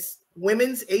simple. It's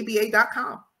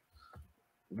womensaba.com.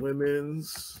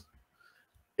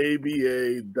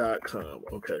 Womensaba.com.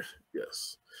 Okay.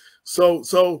 Yes.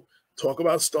 So talk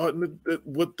about starting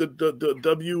with the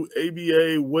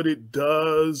WABA, what it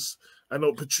does. I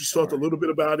know Patrice talked a little bit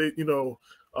about it,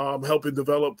 helping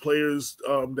develop players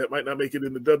that might not make it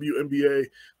in the WNBA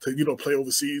to, play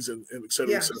overseas and et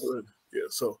cetera, et cetera. Yeah.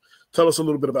 So tell us a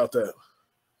little bit about that.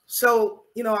 So,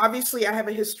 obviously I have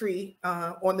a history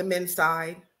on the men's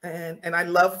side, and I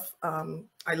love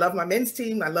my men's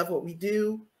team. I love what we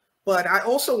do. But I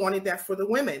also wanted that for the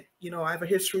women. I have a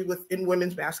history in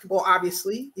women's basketball,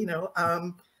 obviously,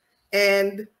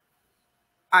 and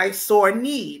I saw a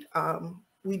need.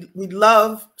 We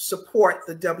love support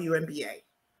the WNBA,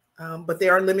 but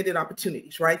there are limited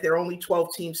opportunities, right? There are only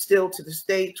 12 teams still to this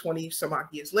day, 20 some odd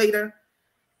years later.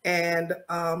 And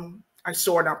I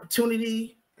saw an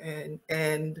opportunity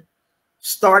and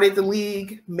started the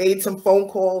league, made some phone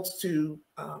calls to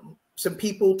some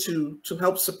people to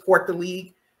help support the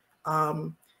league.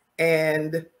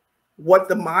 And what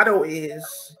the motto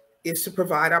is to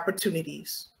provide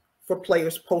opportunities for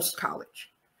players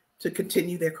post-college to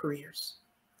continue their careers.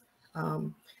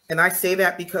 And I say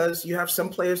that because you have some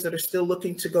players that are still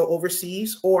looking to go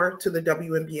overseas or to the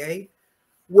WNBA,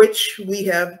 which we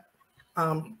have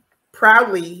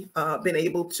proudly been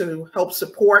able to help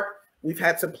support. We've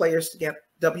had some players to get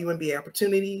WNBA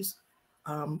opportunities.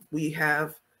 We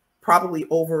have probably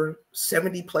over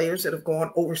 70 players that have gone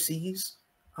overseas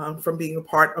from being a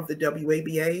part of the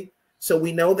WABA. So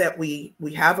we know that we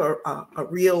have a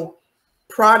real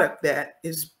product that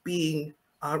is being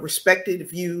respected,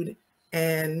 viewed,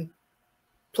 and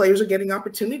players are getting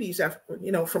opportunities after,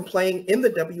 from playing in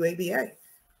the WABA.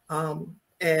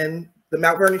 And the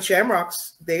Mount Vernon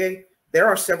Shamrocks, there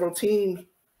are several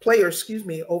players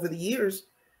over the years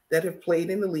that have played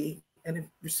in the league and have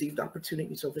received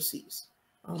opportunities overseas.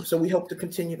 So we hope to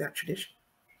continue that tradition.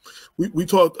 We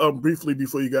talked briefly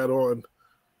before you got on,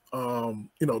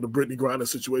 the Brittany Griner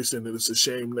situation, and it's a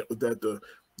shame that the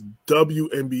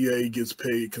WNBA gets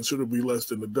paid considerably less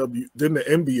than the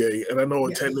NBA, and I know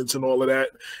attendance and all of that.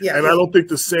 Yeah, and I don't think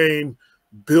the same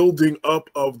building up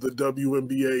of the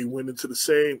WNBA went into the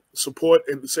same support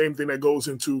and the same thing that goes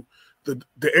into the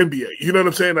NBA. You know what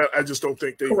I'm saying? I just don't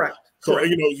think they. Correct. So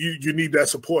you need that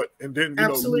support, and then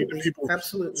you need the people.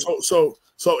 Absolutely. So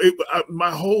my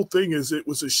whole thing is it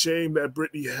was a shame that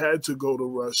Brittany had to go to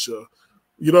Russia.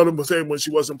 You know what I'm saying? When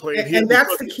she wasn't playing here, and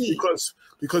that's the key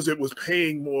because it was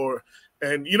paying more,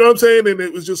 and you know what I'm saying. And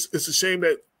it's a shame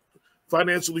that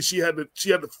financially she had to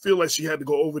feel like she had to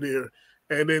go over there,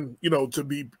 and then to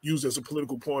be used as a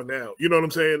political pawn now. You know what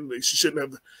I'm saying? She shouldn't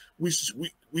have. We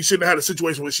shouldn't have had a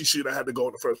situation where she should have had to go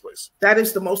in the first place. That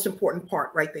is the most important part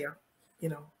right there.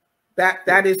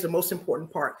 That is the most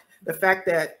important part. The fact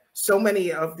that so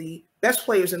many of the best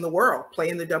players in the world play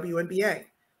in the WNBA.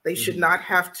 They should not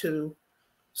have to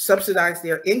subsidize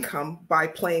their income by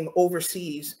playing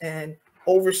overseas, and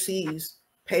overseas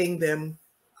paying them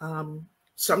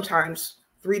sometimes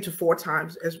 3 to 4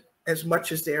 times as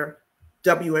much as their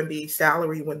WNBA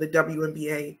salary, when the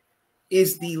WNBA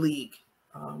is the league.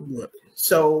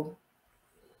 So,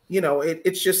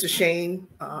 it's just a shame.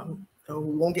 We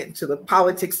won't get into the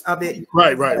politics of it.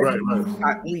 Right.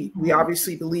 We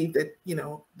obviously believe that,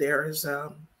 there is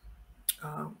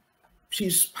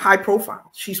she's high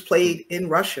profile. She's played in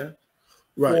Russia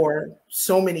for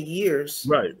so many years.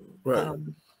 Right.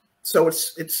 So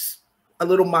it's a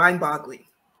little mind-boggling,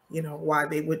 why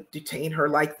they would detain her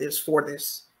like this for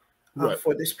this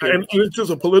period. And it's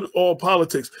just all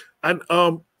politics. And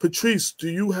Patrice, do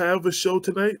you have a show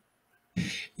tonight?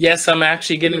 Yes, I'm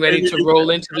actually getting ready to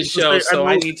roll into the show, so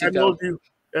I need to go.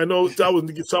 I want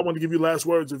to give you last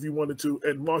words if you wanted to,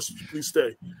 and Marsha, please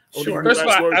stay. Sure. First of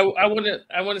all, I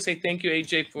want to say thank you,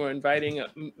 AJ, for inviting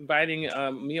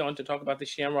me on to talk about the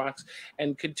Shamrocks,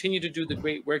 and continue to do the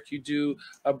great work you do,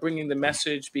 bringing the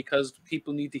message, because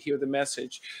people need to hear the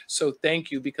message. So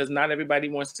thank you, because not everybody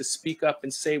wants to speak up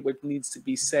and say what needs to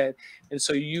be said, and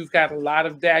so you've got a lot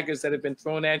of daggers that have been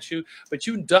thrown at you, but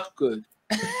you duck good.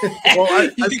 Well, I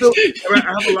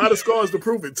have a lot of scars to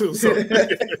prove it too. So.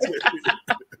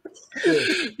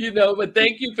 But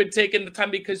thank you for taking the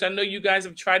time, because I know you guys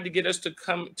have tried to get us to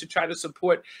come to try to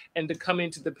support and to come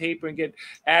into the paper and get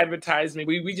advertisement.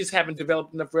 We just haven't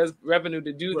developed enough revenue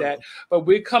to do that, but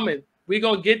we're coming. We're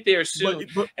going to get there soon.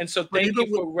 And so thank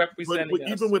you for representing us.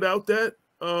 Even without that,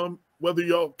 whether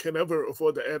y'all can ever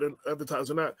afford to advertise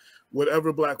or not,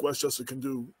 whatever Black Westchester can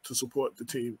do to support the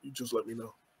team, you just let me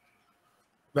know.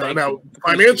 Now,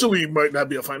 financially might not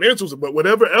be a financial, but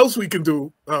whatever else we can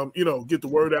do, get the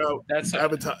word out,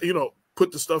 advertise,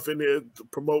 put the stuff in there to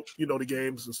promote, you know, the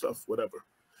games and stuff, whatever.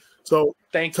 So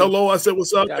thank tell you. Lo I said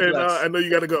what's up, God and bless. I know you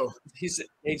got to go. He said,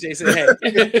 AJ said, hey.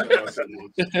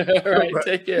 All right,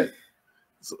 take care.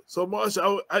 So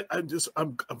Marsha,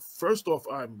 I'm first off,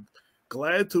 I'm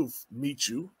glad to meet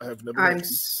you. I have never. I'm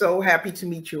so happy to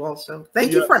meet you also.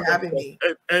 Thank you for having me.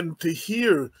 And to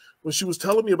hear when she was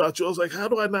telling me about you, I was like, how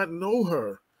do I not know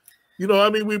her? You know,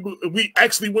 I mean, we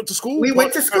actually went to school. We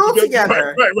went to school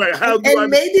together. Right. How and do I?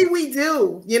 Maybe we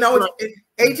do. You know,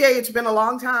 AJ, it's been a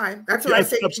long time. That's what I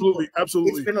say. Absolutely.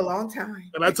 It's been a long time.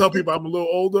 And I tell people I'm a little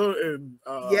older and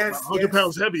yes, 100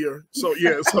 pounds heavier. So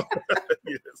yes, so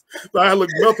I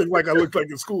look nothing like I looked like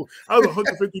in school. I was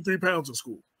 153 pounds in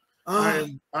school.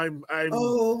 I'm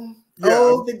the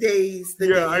days.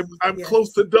 I'm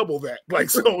close to double that. Like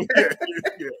so, So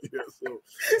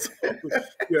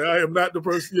I am not the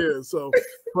person. Yeah, so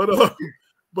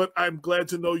but I'm glad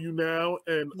to know you now,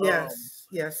 and ditto.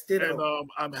 And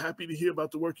I'm happy to hear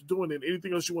about the work you're doing. And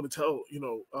anything else you want to tell, you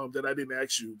know, that I didn't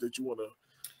ask you that you want to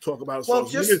talk about as far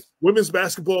as women's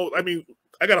basketball. I mean,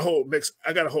 I got a whole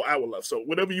hour left. So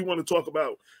whatever you want to talk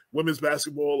about women's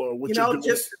basketball or what you're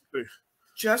doing.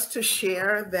 Just to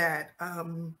share that,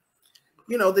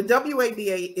 you know, the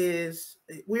WABA is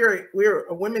we're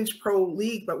a women's pro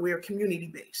league, but we're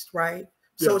community based, right?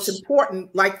 So it's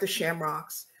important, like the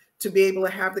Shamrocks, to be able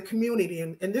to have the community,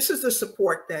 and this is the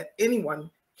support that anyone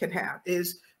can have,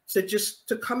 is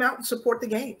to come out and support the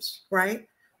games, right?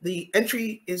 The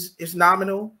entry is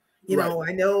nominal. You know,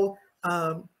 I know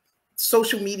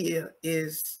social media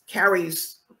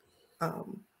carries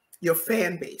your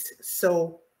fan bases,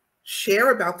 so share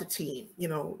about the team, you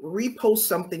know, repost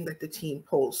something that the team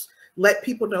posts, let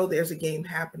people know there's a game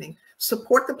happening,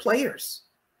 support the players.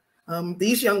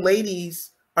 These young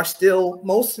ladies are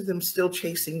most of them still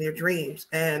chasing their dreams.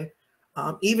 And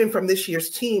even from this year's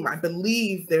team, I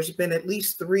believe there's been at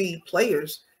least 3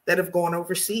 players that have gone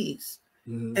overseas.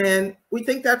 Mm-hmm. And we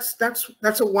think that's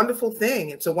a wonderful thing.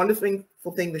 It's a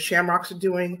wonderful thing the Shamrocks are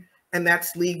doing, and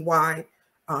that's league-wide.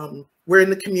 We're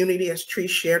in the community, as Trish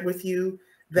shared with you,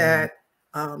 that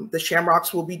the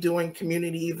Shamrocks will be doing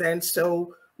community events.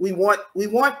 So we want,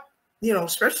 you know,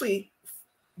 especially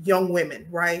young women,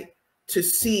 right, to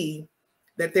see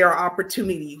that there are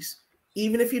opportunities,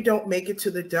 even if you don't make it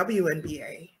to the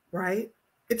WNBA, right?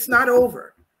 It's not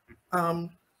over.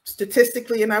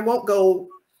 Statistically, and I won't go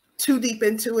too deep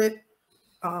into it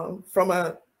from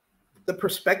the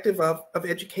perspective of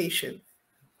education,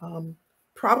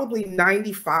 probably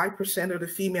 95% of the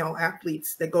female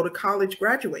athletes that go to college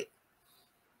graduate,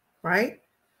 right?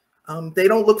 They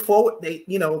don't look forward. They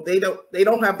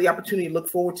don't have the opportunity to look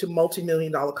forward to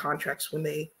multi-million-dollar contracts when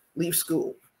they leave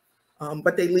school,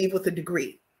 but they leave with a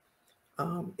degree.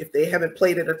 If they haven't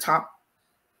played at a top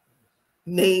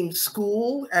named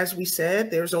school, as we said,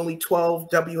 there's only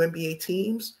 12 WNBA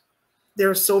teams. There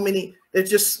are so many. There's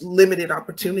just limited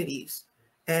opportunities,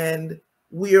 and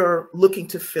we are looking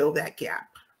to fill that gap.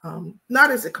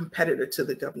 Not as a competitor to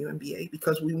the WNBA,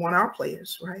 because we want our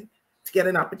players, right, to get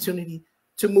an opportunity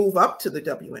to move up to the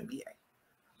WNBA.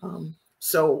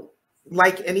 So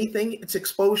like anything, it's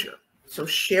exposure. So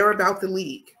share about the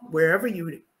league wherever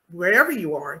you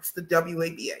are. It's the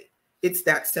WABA. It's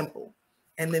that simple.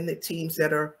 And then the teams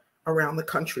that are around the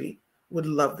country would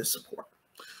love the support.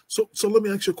 So let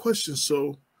me ask you a question.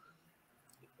 So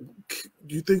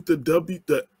do you think the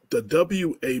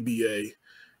WABA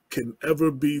can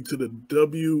ever be to the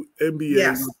WNBA?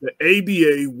 Yes. The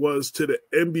ABA was to the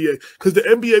NBA, because the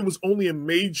NBA was only in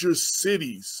major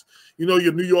cities. You know,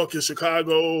 your New York, your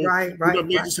Chicago, right.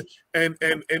 And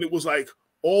it was like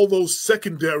all those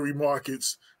secondary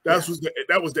markets. That was the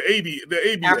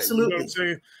ABA. Absolutely. You know what I'm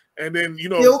saying? And then, you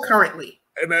know, still currently.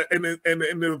 And then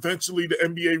eventually the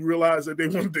NBA realized that they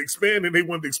wanted to expand, and they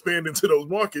wanted to expand into those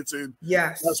markets, and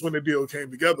that's when the deal came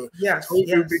together. Yes, so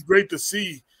it would be great to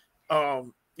see,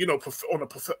 you know,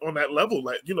 on that level,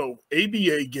 like, you know,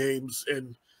 ABA games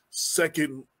in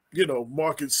second, you know,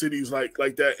 market cities like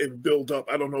that, and build up.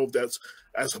 I don't know if that's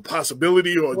as a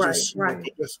possibility or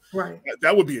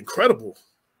that would be incredible.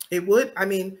 It would. I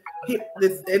mean,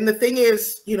 and the thing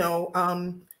is, you know,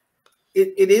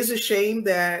 it is a shame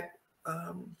that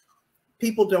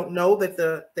people don't know that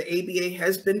the ABA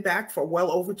has been back for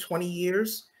well over 20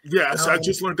 years. Yes, I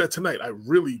just learned that tonight. I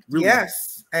really.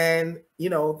 Yes, and you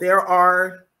know, there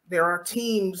are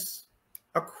teams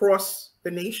across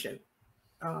the nation.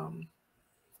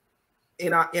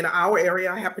 In our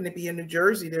area, I happen to be in New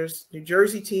Jersey. There's New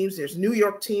Jersey teams. There's New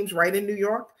York teams right in New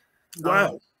York.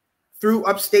 Wow. Through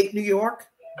upstate New York,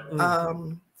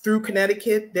 through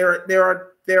Connecticut, there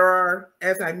are,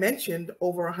 as I mentioned,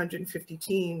 over 150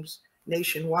 teams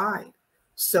nationwide.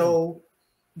 So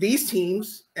these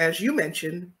teams, as you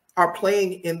mentioned, are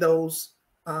playing in those,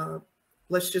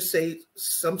 let's just say,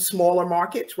 some smaller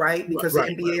markets, right? Because the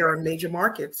NBA are major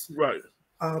markets, right?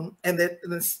 And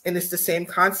it's the same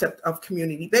concept of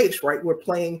community based, right? We're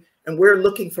playing and we're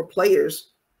looking for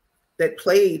players that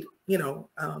played,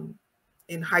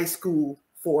 in high school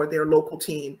for their local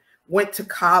team, went to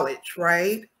college,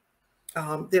 right?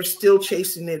 They're still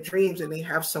chasing their dreams and they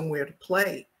have somewhere to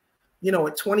play.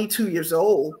 At 22 years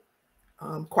old,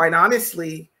 quite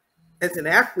honestly, as an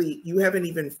athlete, you haven't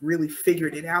even really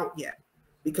figured it out yet,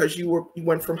 because you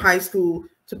went from high school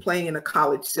to playing in a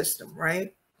college system,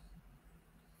 right?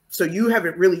 So you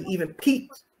haven't really even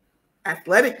peaked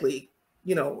athletically,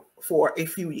 for a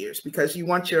few years, because you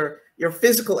want your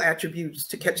physical attributes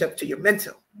to catch up to your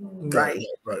mental, right?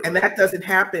 And that doesn't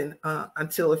happen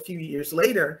until a few years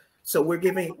later. So we're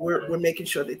making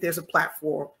sure that there's a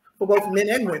platform for both men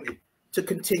and women to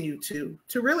continue to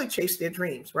really chase their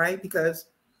dreams, right? Because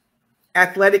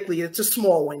athletically, it's a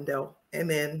small window, and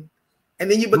then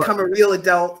you become a real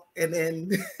adult, and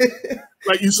then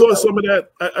like you saw some of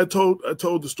that. I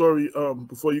told the story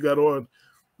before you got on.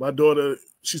 My daughter,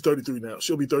 she's 33 now.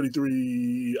 She'll be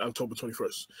 33 October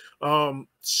 21st.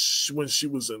 When she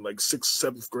was in like 6th,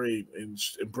 7th grade in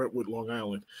Brentwood, Long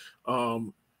Island,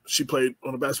 she played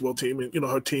on a basketball team, and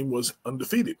her team was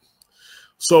undefeated.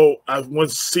 So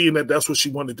once seeing that that's what she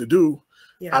wanted to do,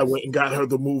 yes, I went and got her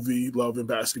the movie Love and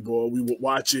Basketball. We would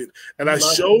watch it, and I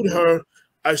showed her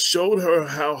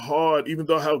how hard, even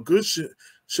though how good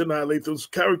Shania Latham's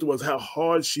character was, how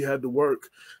hard she had to work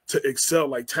to excel.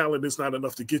 Like, talent is not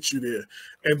enough to get you there.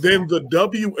 And then the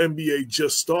WNBA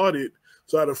just started.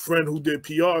 So I had a friend who did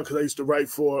PR, because I used to write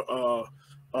for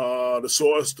The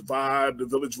Source, The Vibe, The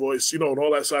Village Voice, and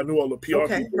all that. So I knew all the PR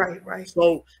people. Right.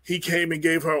 So he came and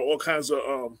gave her all kinds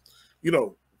of,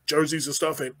 jerseys and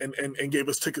stuff, and gave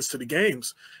us tickets to the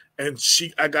games. And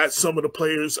I got some of the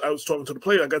players, I was talking to the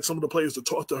player, I got some of the players to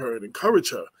talk to her and encourage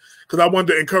her, because I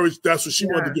wanted to encourage, that's what she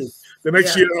wanted to do. The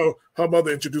next year, her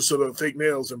mother introduced her to fake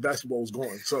nails, and basketball was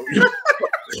going. So,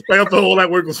 I thought all that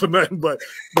work was for nothing, but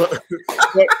you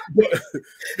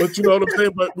know what I'm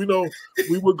saying? But, we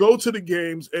would go to the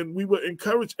games, and we would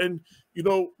encourage, and,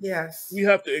 yes, we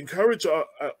have to encourage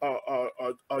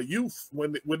our youth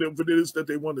whatever it is that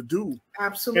they want to do.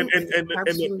 Absolutely.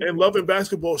 And Love and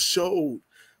Basketball showed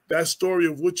that story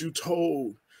of what you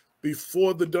told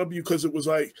before the because it was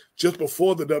like just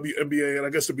before the WNBA, and I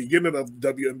guess the beginning of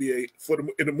the WNBA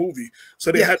in the movie.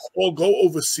 So they had to all go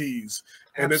overseas,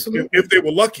 and if they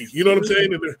were lucky, you know what I'm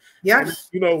saying? And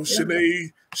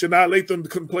Shania Latham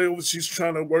couldn't play overseas,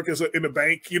 trying to work in a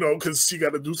bank, because she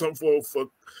got to do something for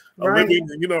a living,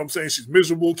 and you know what I'm saying? She's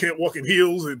miserable, can't walk in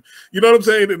heels, and you know what I'm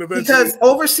saying? And eventually, because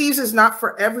overseas is not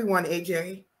for everyone,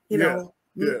 AJ.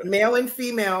 Male and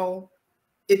female.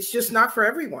 It's just not for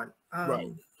everyone.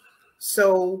 Right.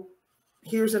 So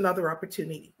here's another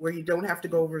opportunity where you don't have to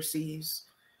go overseas,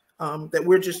 that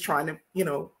we're just trying to,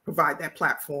 provide that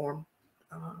platform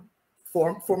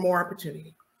for more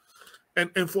opportunity.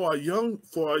 And for our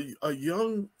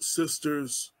young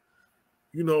sisters,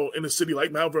 in a city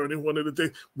like Mount Vernon, one of the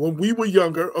things, when we were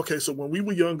younger,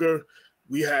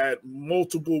 we had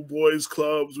multiple boys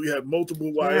clubs, we had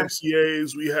multiple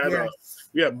YMCAs, we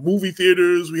had movie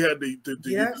theaters, we had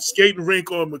the skating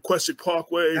rink on McQuestion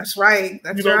Parkway. That's right.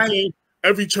 That's what right. I'm saying?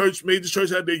 Every major church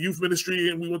had their youth ministry,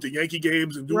 and we went to Yankee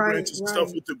games and do ranches and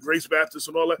stuff with the Grace Baptist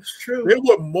and all that. It's true. There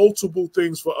were multiple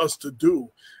things for us to do.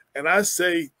 And I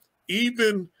say,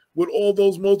 even with all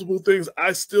those multiple things,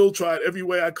 I still tried every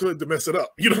way I could to mess it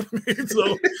up. You know what I mean?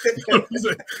 So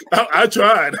I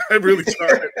tried. I really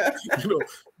tried.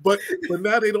 But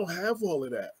now they don't have all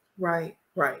of that. Right.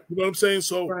 You know what I'm saying?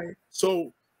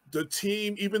 So the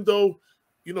team, even though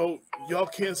y'all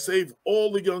can't save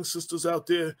all the young sisters out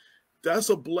there, that's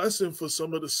a blessing for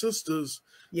some of the sisters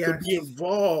to be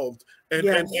involved.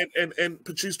 And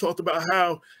Patrice talked about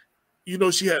how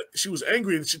she was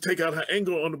angry, and she'd take out her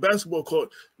anger on the basketball court.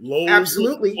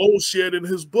 Absolutely. Lowell shared in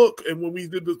his book, and when we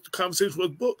did the conversation for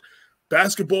his book,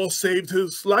 basketball saved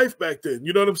his life back then.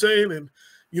 You know what I'm saying? And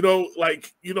we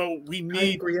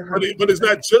need, but it's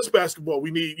not just basketball.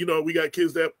 We need, we got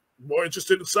kids that are more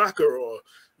interested in soccer, or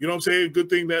you know what I'm saying? Good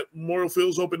thing that Memorial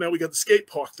Field's open now. We got the skate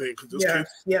park thing, because a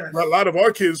lot of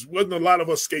our kids wasn't a lot of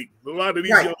us skating. A lot of these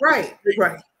young kids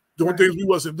doing things we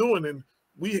wasn't doing, and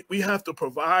we have to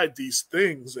provide these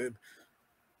things, and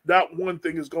that one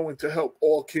thing is going to help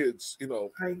all kids.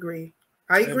 I agree.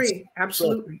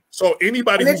 Absolutely. So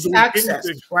anybody who's doing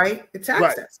anything, right? It's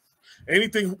access.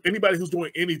 Anybody who's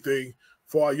doing anything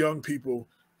for our young people,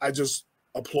 I just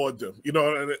applaud them. You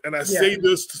know, and I say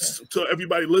this to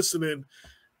everybody listening.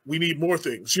 We need more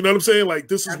things. You know what I'm saying? Like,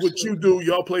 this is what you do.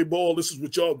 Y'all play ball. This is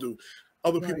what y'all do.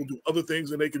 Other people do other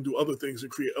things, and they can do other things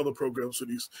and create other programs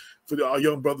for our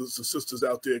young brothers and sisters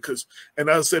out there. And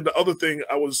I said the other thing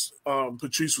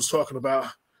Patrice was talking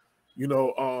about, you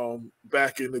know,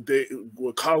 back in the day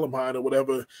with Columbine or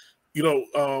whatever, you know,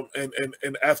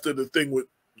 and after the thing with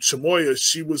Shamoya,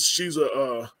 she's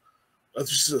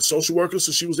a social worker,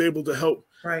 so she was able to help,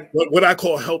 what I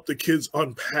call help the kids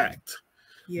unpack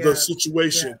the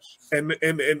situation. And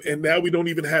now we don't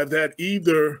even have that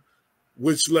either,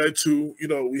 which led to, you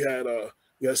know, we had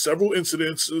several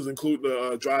incidences, including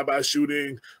a drive-by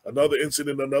shooting, another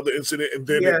incident, and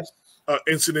then an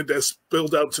incident that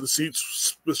spilled out to the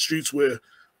streets where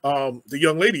the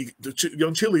young lady, the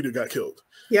young cheerleader, got killed.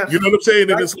 You know what I'm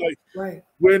saying? And it's like,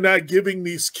 we're not giving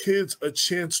these kids a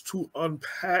chance to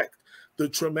unpack the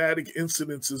traumatic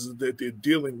incidences that they're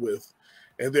dealing with,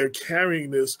 and they're carrying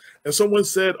this. And someone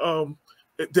said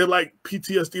they're like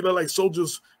PTSD, they're like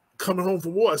soldiers coming home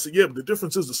from war. I said, yeah, but the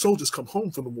difference is the soldiers come home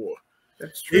from the war.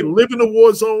 That's true. They live in the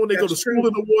war zone. They go to school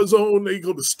in the war zone. They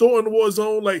go to store in the war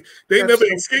zone. Like, they never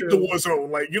escaped the war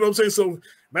zone. Like, you know what I'm saying? So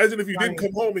imagine if you didn't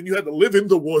come home and you had to live in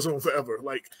the war zone forever.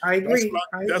 Like, I agree.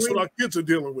 That's what our kids are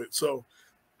dealing with. So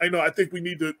I think we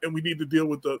need to deal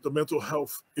with the mental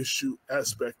health issue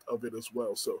aspect of it as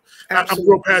well. So I'm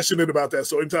real passionate about that.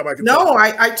 So anytime I can. No,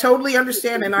 I totally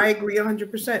understand, and I agree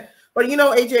 100%. But, you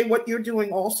know, AJ, what you're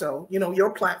doing also, you know, your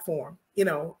platform, you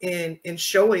know, in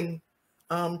showing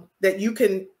that you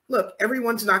can look,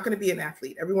 everyone's not going to be an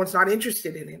athlete. Everyone's not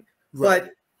interested in it. But,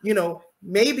 you know,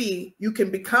 maybe you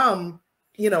can become,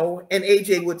 you know, an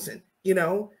AJ Woodson, you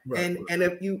know, and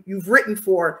if you've written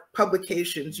for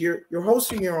publications, you're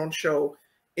hosting your own show,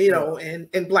 you know,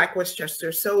 in Black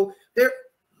Westchester. So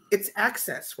it's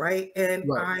access, right? And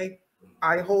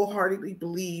I wholeheartedly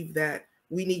believe that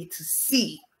we need to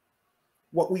see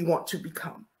what we want to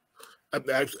become.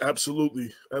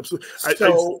 Absolutely.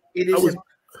 So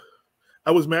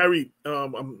I was married.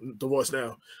 I'm divorced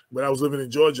now, but I was living in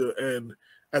Georgia, and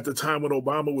at the time when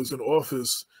Obama was in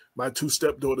office, my two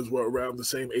stepdaughters were around the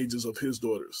same ages of his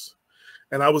daughters,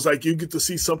 and I was like, you get to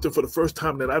see something for the first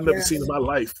time that I've never seen in my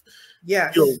life.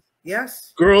 Yes. You know,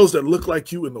 girls that look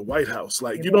like you in the White House,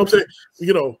 like, you know what I'm saying?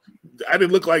 You know, I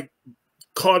didn't look like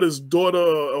Carter's daughter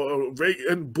or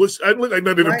Reagan Bush. I didn't look like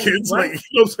none of them kids. Like, you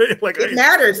know what I'm saying? Like, it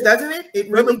matters, doesn't it?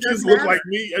 It really does look like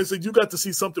me. I said, you got to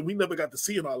see something we never got to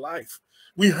see in our life.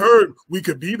 We heard we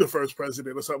could be the first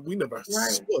president or something. We never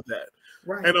saw that.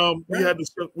 And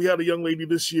we had a young lady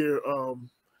this year.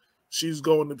 She's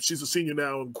a senior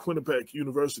now in Quinnipiac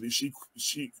University.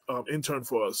 She interned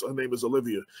for us. Her name is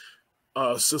Olivia.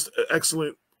 Sister,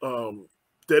 excellent,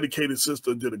 dedicated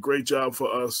sister, did a great job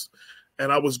for us.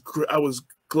 And I was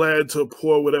glad to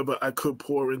pour whatever I could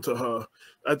pour into her.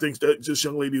 I think that this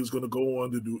young lady is going to go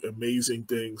on to do amazing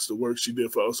things. The work she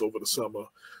did for us over the summer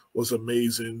was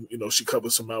amazing. You know, she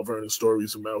covered some Mount Vernon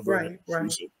stories and Mount Vernon.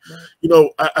 You know,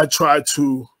 I try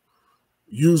to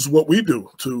use what we do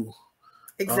to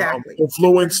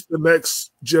influence the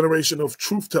next generation of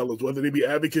truth tellers, whether they be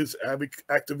advocates,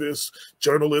 activists,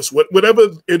 journalists, whatever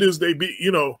it is they be.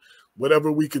 You know,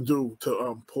 whatever we can do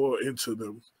to pour into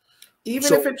them.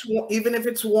 Even if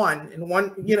it's one, and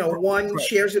one, you know, one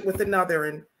shares it with another,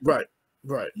 and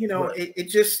you know, it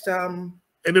just and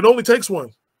it only takes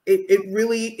one.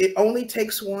 It only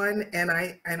takes one, and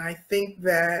I think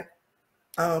that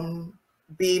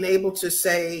being able to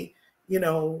say, you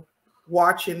know,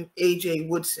 watching AJ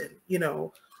Woodson, you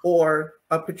know, or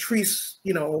a Patrice,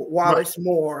 you know, Wallace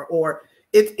Moore, or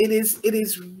it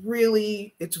is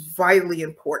really, it's vitally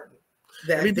important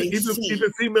that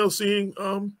even females seeing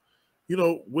you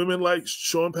know, women like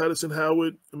Sean Patterson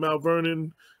Howard, Mount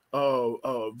Vernon,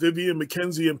 Vivian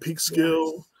McKenzie and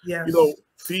Peekskill, you know,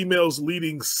 females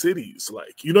leading cities,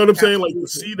 like, you know what I'm saying? Like, to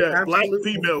see that Black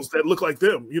females that look like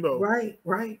them, you know,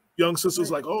 young sisters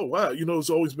like, oh wow, you know, it's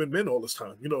always been men all this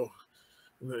time, you know,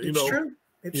 it's true.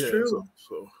 It's true.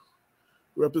 So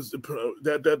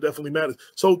that definitely matters.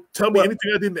 So tell me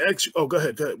anything I didn't ask you. Oh, go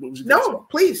ahead. What was you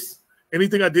please.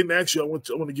 Anything I didn't ask you, I want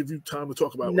to give you time to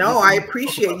talk about. No, I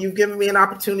appreciate you giving me an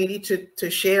opportunity to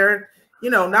share. You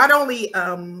know, not only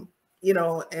you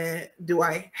know, do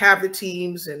I have the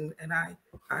teams and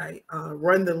I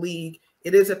run the league.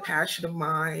 It is a passion of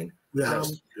mine.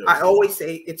 I always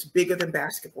say it's bigger than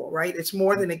basketball, right? It's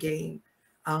more than a game.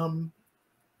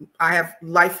 I have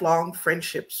lifelong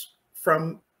friendships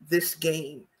from this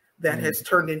game that has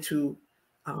turned into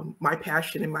my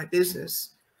passion in my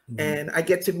business. And I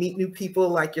get to meet new people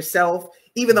like yourself,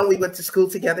 even though we went to school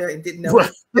together and didn't know.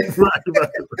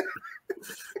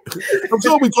 I'm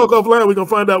sure we talk offline. We're gonna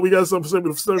find out we got some friends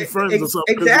or something.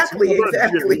 Exactly. Yeah.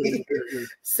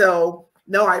 So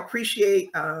no, I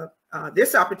appreciate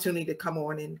this opportunity to come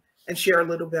on and share a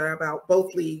little bit about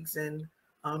both leagues, and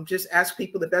just ask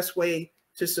people the best way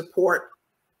to support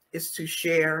is to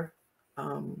share,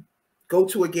 go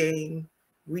to a game,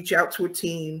 reach out to a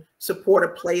team, support a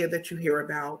player that you hear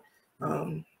about.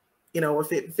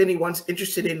 If anyone's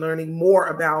interested in learning more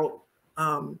about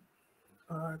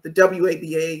the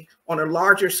WABA on a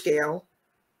larger scale,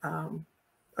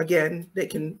 again, they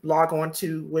can log on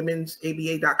to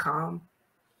womensaba.com,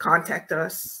 contact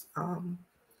us,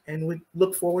 and we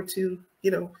look forward to,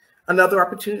 another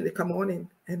opportunity to come on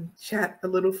and chat a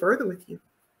little further with you.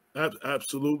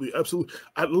 Absolutely.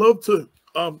 I'd love to,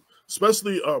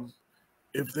 especially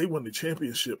if they win the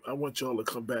championship, I want y'all to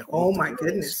come back. Oh my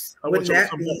goodness! Wouldn't that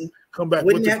come back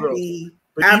with the girls?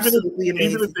 But absolutely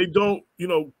amazing. Even if they don't,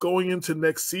 going into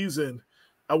next season,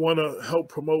 I want to help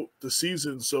promote the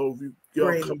season. So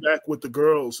y'all come back with the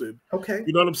girls, and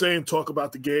you know what I'm saying, talk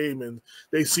about the game, and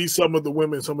they see some of the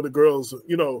women, some of the girls.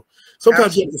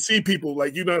 Sometimes you have to see people,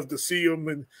 like you don't have to see them,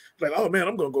 and like, oh man,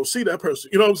 I'm gonna go see that person.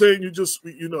 You know what I'm saying? You just,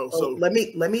 So let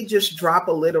me just drop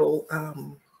a little.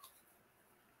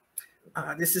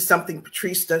 This is something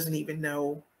Patrice doesn't even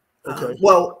know. Okay.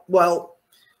 Well,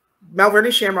 Mount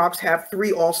Vernon Shamrocks have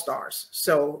 3 All-Stars,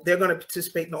 so they're going to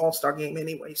participate in the All-Star game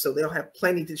anyway. So they'll have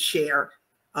plenty to share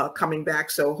coming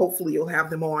back. So hopefully you'll have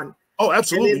them on. Oh,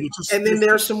 absolutely. And then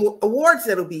there's some awards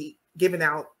that'll be given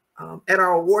out at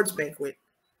our awards banquet,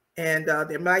 and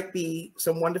there might be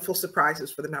some wonderful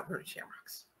surprises for the Mount Vernon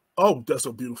Shamrocks. Oh, that's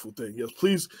a beautiful thing. Yes,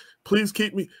 please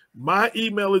keep me. My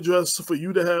email address for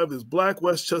you to have is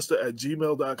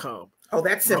blackwestchester@gmail.com. Oh,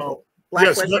 that's simple.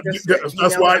 Yes,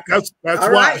 that's why. That's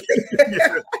why.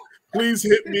 Yeah. Please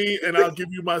hit me, and I'll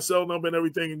give you my cell number and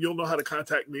everything, and you'll know how to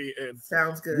contact me. And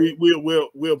sounds good.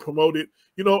 We'll promote it.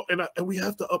 And we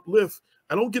have to uplift.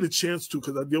 I don't get a chance to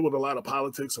because I deal with a lot of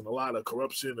politics and a lot of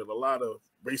corruption and a lot of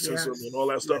racism and all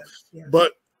that stuff. Yes.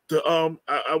 But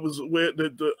I was aware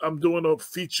that I'm doing a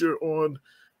feature on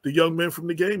the young man from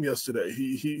the game yesterday.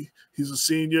 He's a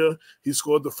senior. He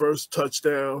scored the first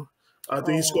touchdown. I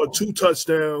think he scored 2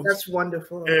 touchdowns. That's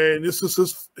wonderful. And this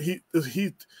is he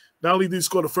not only did he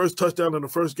score the first touchdown in the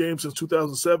first game since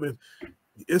 2007,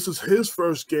 this is his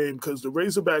first game because the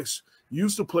Razorbacks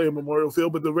used to play in Memorial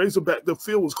Field, but the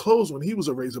field was closed when he was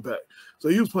a Razorback. So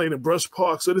he was playing in Brush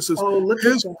Park. So this is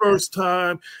his first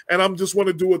time, and I'm just want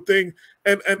to do a thing,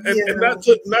 and not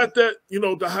that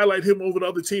to highlight him over the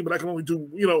other team, but I can only do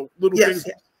little things.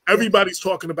 Yeah. Everybody's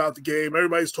talking about the game.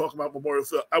 Everybody's talking about Memorial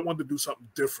Field. I wanted to do something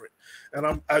different,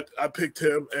 and I picked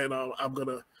him, and I'm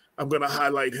gonna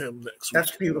highlight him next week.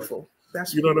 That's beautiful.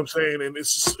 That's what I'm saying, and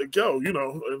it's just like, and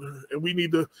we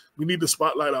need to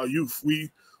spotlight our youth.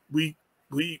 We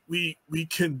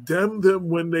condemn them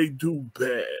when they do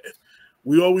bad.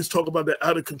 We always talk about they're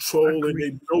out of control and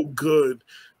they no good,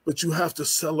 but you have to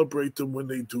celebrate them when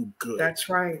they do good. That's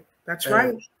right. That's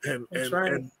right. And if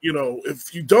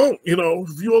you don't,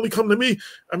 if you only come to me,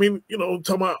 tell me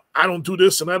I don't do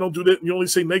this and I don't do that, and you only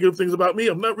say negative things about me,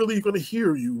 I'm not really going to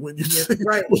hear you when you say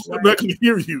right. I'm not going to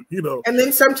hear you, And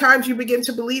then sometimes you begin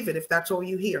to believe it if that's all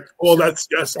you hear. Well, that's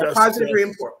positive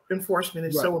reinforcement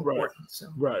is so important.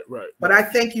 Right. But I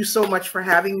thank you so much for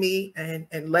having me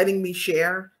and letting me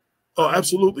share. Oh,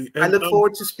 absolutely. And I look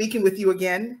forward to speaking with you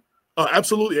again.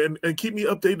 Absolutely, and keep me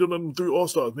updated on the 3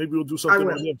 All-Stars. Maybe we'll do something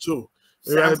on them too.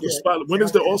 When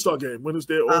is the All-Star game? When is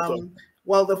their All-Star?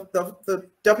 Well, the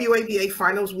WABA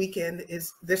Finals weekend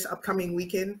is this upcoming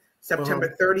weekend,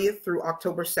 September 30th through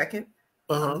October 2nd.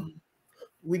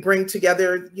 We bring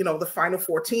together, the final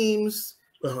 4 teams.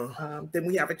 Then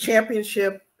we have a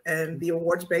championship and the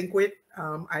awards banquet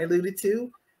I alluded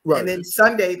to. Right. And then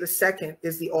Sunday, the 2nd,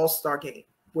 is the All-Star game,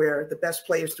 where the best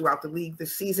players throughout the league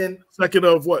this season. 2nd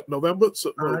of what? November?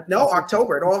 No,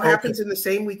 October. It all happens in the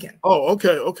same weekend. Oh,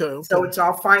 okay. So it's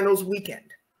our finals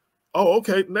weekend. Oh,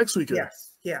 okay. Next weekend.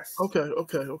 Yes. Okay.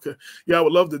 Yeah, I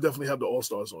would love to definitely have the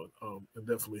All-Stars on. And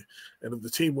if the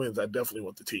team wins, I definitely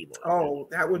want the team on. Oh,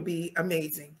 that would be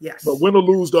amazing. Yes. But win or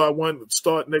lose, though, I want to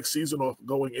start next season off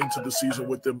going into the season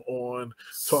with them on,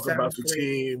 talking about the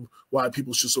team, why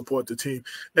people should support the team.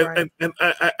 And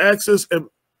I asked this, and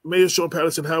Mayor Sean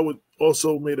Patterson Howard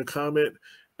also made a comment,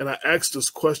 and I asked this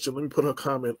question. Let me put her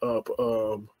comment up.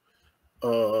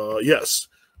 Yes,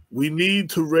 we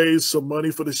need to raise some money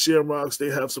for the Shamrocks. They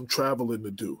have some traveling to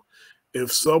do.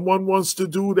 If someone wants to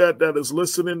do that is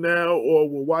listening now or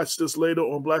will watch this later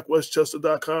on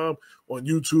blackwestchester.com, on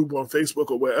YouTube, on Facebook,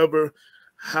 or wherever,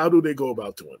 how do they go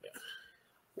about doing that?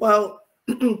 Well,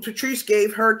 Patrice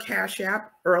gave her Cash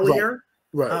App earlier.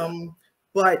 Right.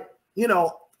 But you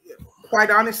know, quite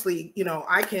honestly, you know,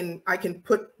 I can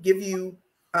give you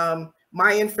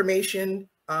my information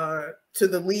to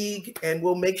the league, and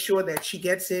we'll make sure that she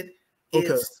gets it. Okay.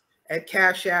 It's at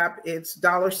Cash App. It's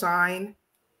 $,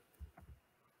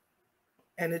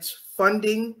 and it's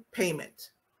funding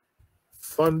payment.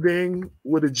 Funding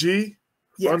with a G.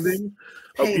 Yes. Funding.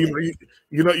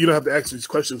 You don't have to ask these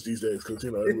questions these days because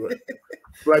you know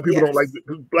black people don't like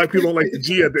the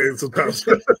G at the end sometimes.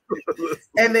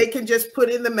 And they can just put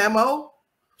in the memo,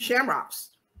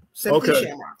 Shamrocks, simply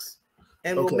Shamrocks,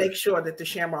 and we'll make sure that the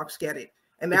Shamrocks get it.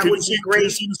 And that would be great. Can you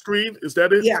see the screen? Is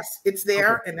that it? Yes, it's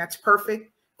there, and that's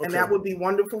perfect. And that would be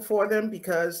wonderful for them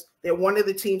because they're one of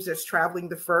the teams that's traveling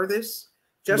the furthest.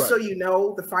 Just so you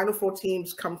know, the Final Four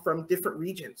teams come from different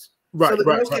regions. So the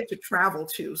girls get to travel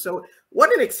too. So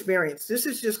what an experience. This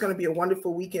is just going to be a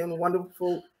wonderful weekend, a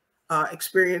wonderful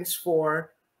experience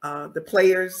for the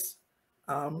players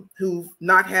who've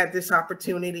not had this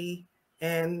opportunity,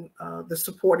 and the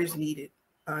support is needed.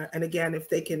 And again, if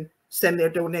they can send their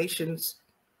donations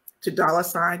to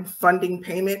 $ funding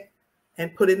payment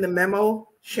and put in the memo,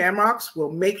 Shamrocks,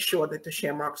 will make sure that the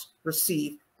Shamrocks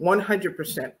receive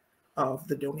 100% of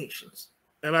the donations.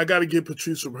 And I got to give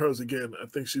Patrice from hers again. I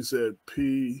think she said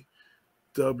PW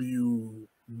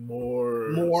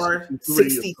more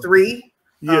 63.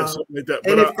 Yeah, something like that.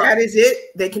 And if that is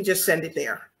it, they can just send it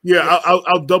there. Yeah,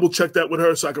 I'll double check that with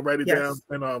her so I can write it down.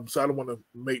 And so I don't want to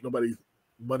make nobody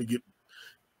money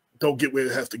don't get where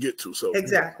it has to get to. So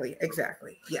exactly.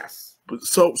 Yes. But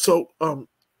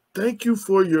thank you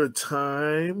for your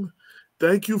time.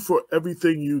 Thank you for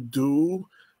everything you do.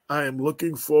 I am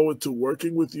looking forward to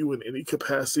working with you in any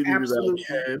capacity that I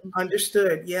can.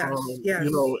 Understood. Yes. Yes.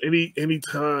 You know,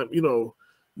 anytime, you know,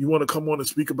 you want to come on and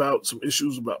speak about some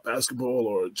issues about basketball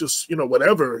or just, you know,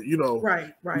 whatever, you know,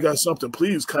 right. You got something,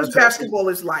 please contact me. Basketball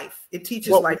is life. It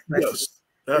teaches life lessons.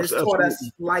 It's taught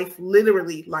us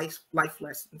literally life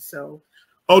lessons. So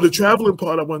the traveling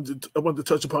part I wanted to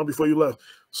touch upon before you left.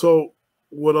 So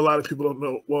what a lot of people don't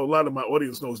know, well, a lot of my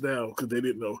audience knows now because they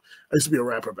didn't know. I used to be a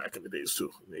rapper back in the days too.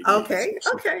 Okay.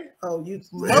 Oh, you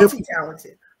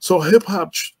multi-talented. So hip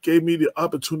hop gave me the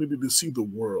opportunity to see the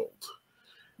world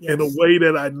in a way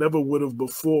that I never would have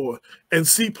before, and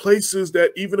see places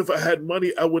that even if I had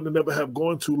money, I wouldn't have never have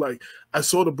gone to. Like I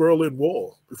saw the Berlin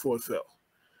Wall before it fell.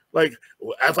 Like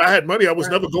if I had money, I was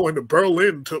never going to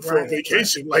Berlin for a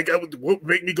vacation. Like that would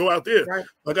make me go out there.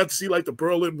 I got to see like the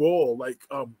Berlin Wall, like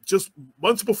just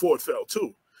months before it fell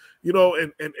too, you know,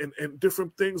 and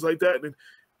different things like that. And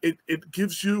it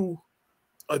gives you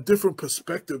a different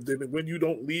perspective than when you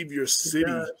don't leave your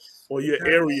city or your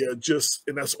area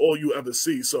and that's all you ever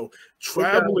see. So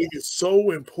traveling is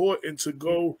so important to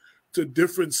go to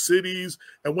different cities.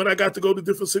 And when I got to go to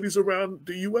different cities around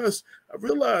the U.S., I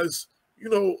realized, you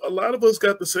know, a lot of us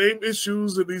got the same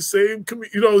issues and these same,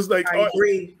 you know, it's like, I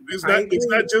agree. It's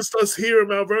not just us here in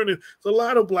Mount Vernon. There's a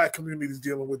lot of Black communities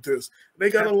dealing with this. And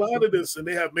they got a lot of this, and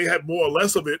they have more or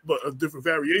less of it, but of different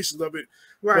variations of it.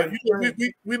 Right. But, you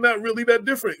know, we're not really that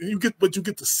different. But you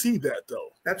get to see that though.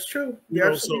 That's true. You're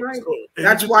absolutely right.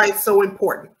 That's why it's so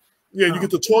important. Yeah, you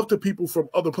get to talk to people from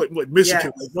other places, like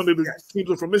Michigan. Like one of the teams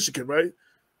are from Michigan, right?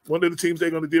 One of the teams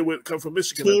they're going to deal with come from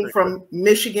Michigan. Team from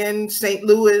Michigan, St.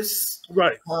 Louis.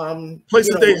 Right.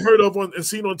 Places they heard of and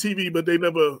seen on TV, but they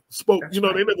never spoke. They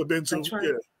never been to. That's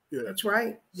right. Yeah. That's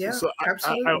right. Yeah, so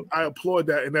absolutely. I applaud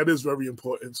that, and that is very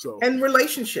important. So and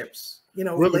relationships.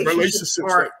 Relationships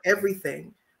are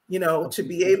everything. To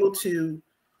be able to,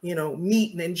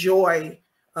 meet and enjoy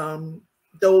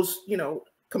those,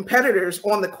 competitors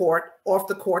on the court, off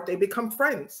the court, they become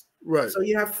friends. Right. So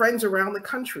you have friends around the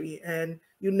country, and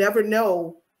you never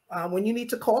know when you need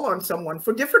to call on someone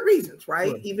for different reasons,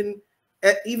 right?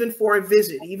 Even for a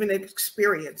visit, even an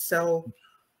experience. So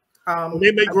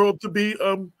they may grow up to be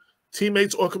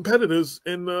teammates or competitors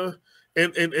in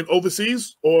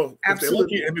overseas, or if they're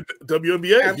lucky in the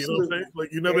WNBA. Absolutely. You know what I'm saying?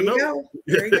 Like you never know.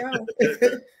 There you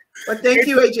go. But thank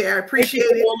you, AJ. I appreciate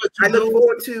it. I look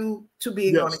forward to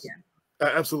being on again.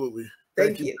 Absolutely.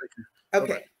 Thank you.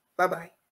 Okay. Bye-bye.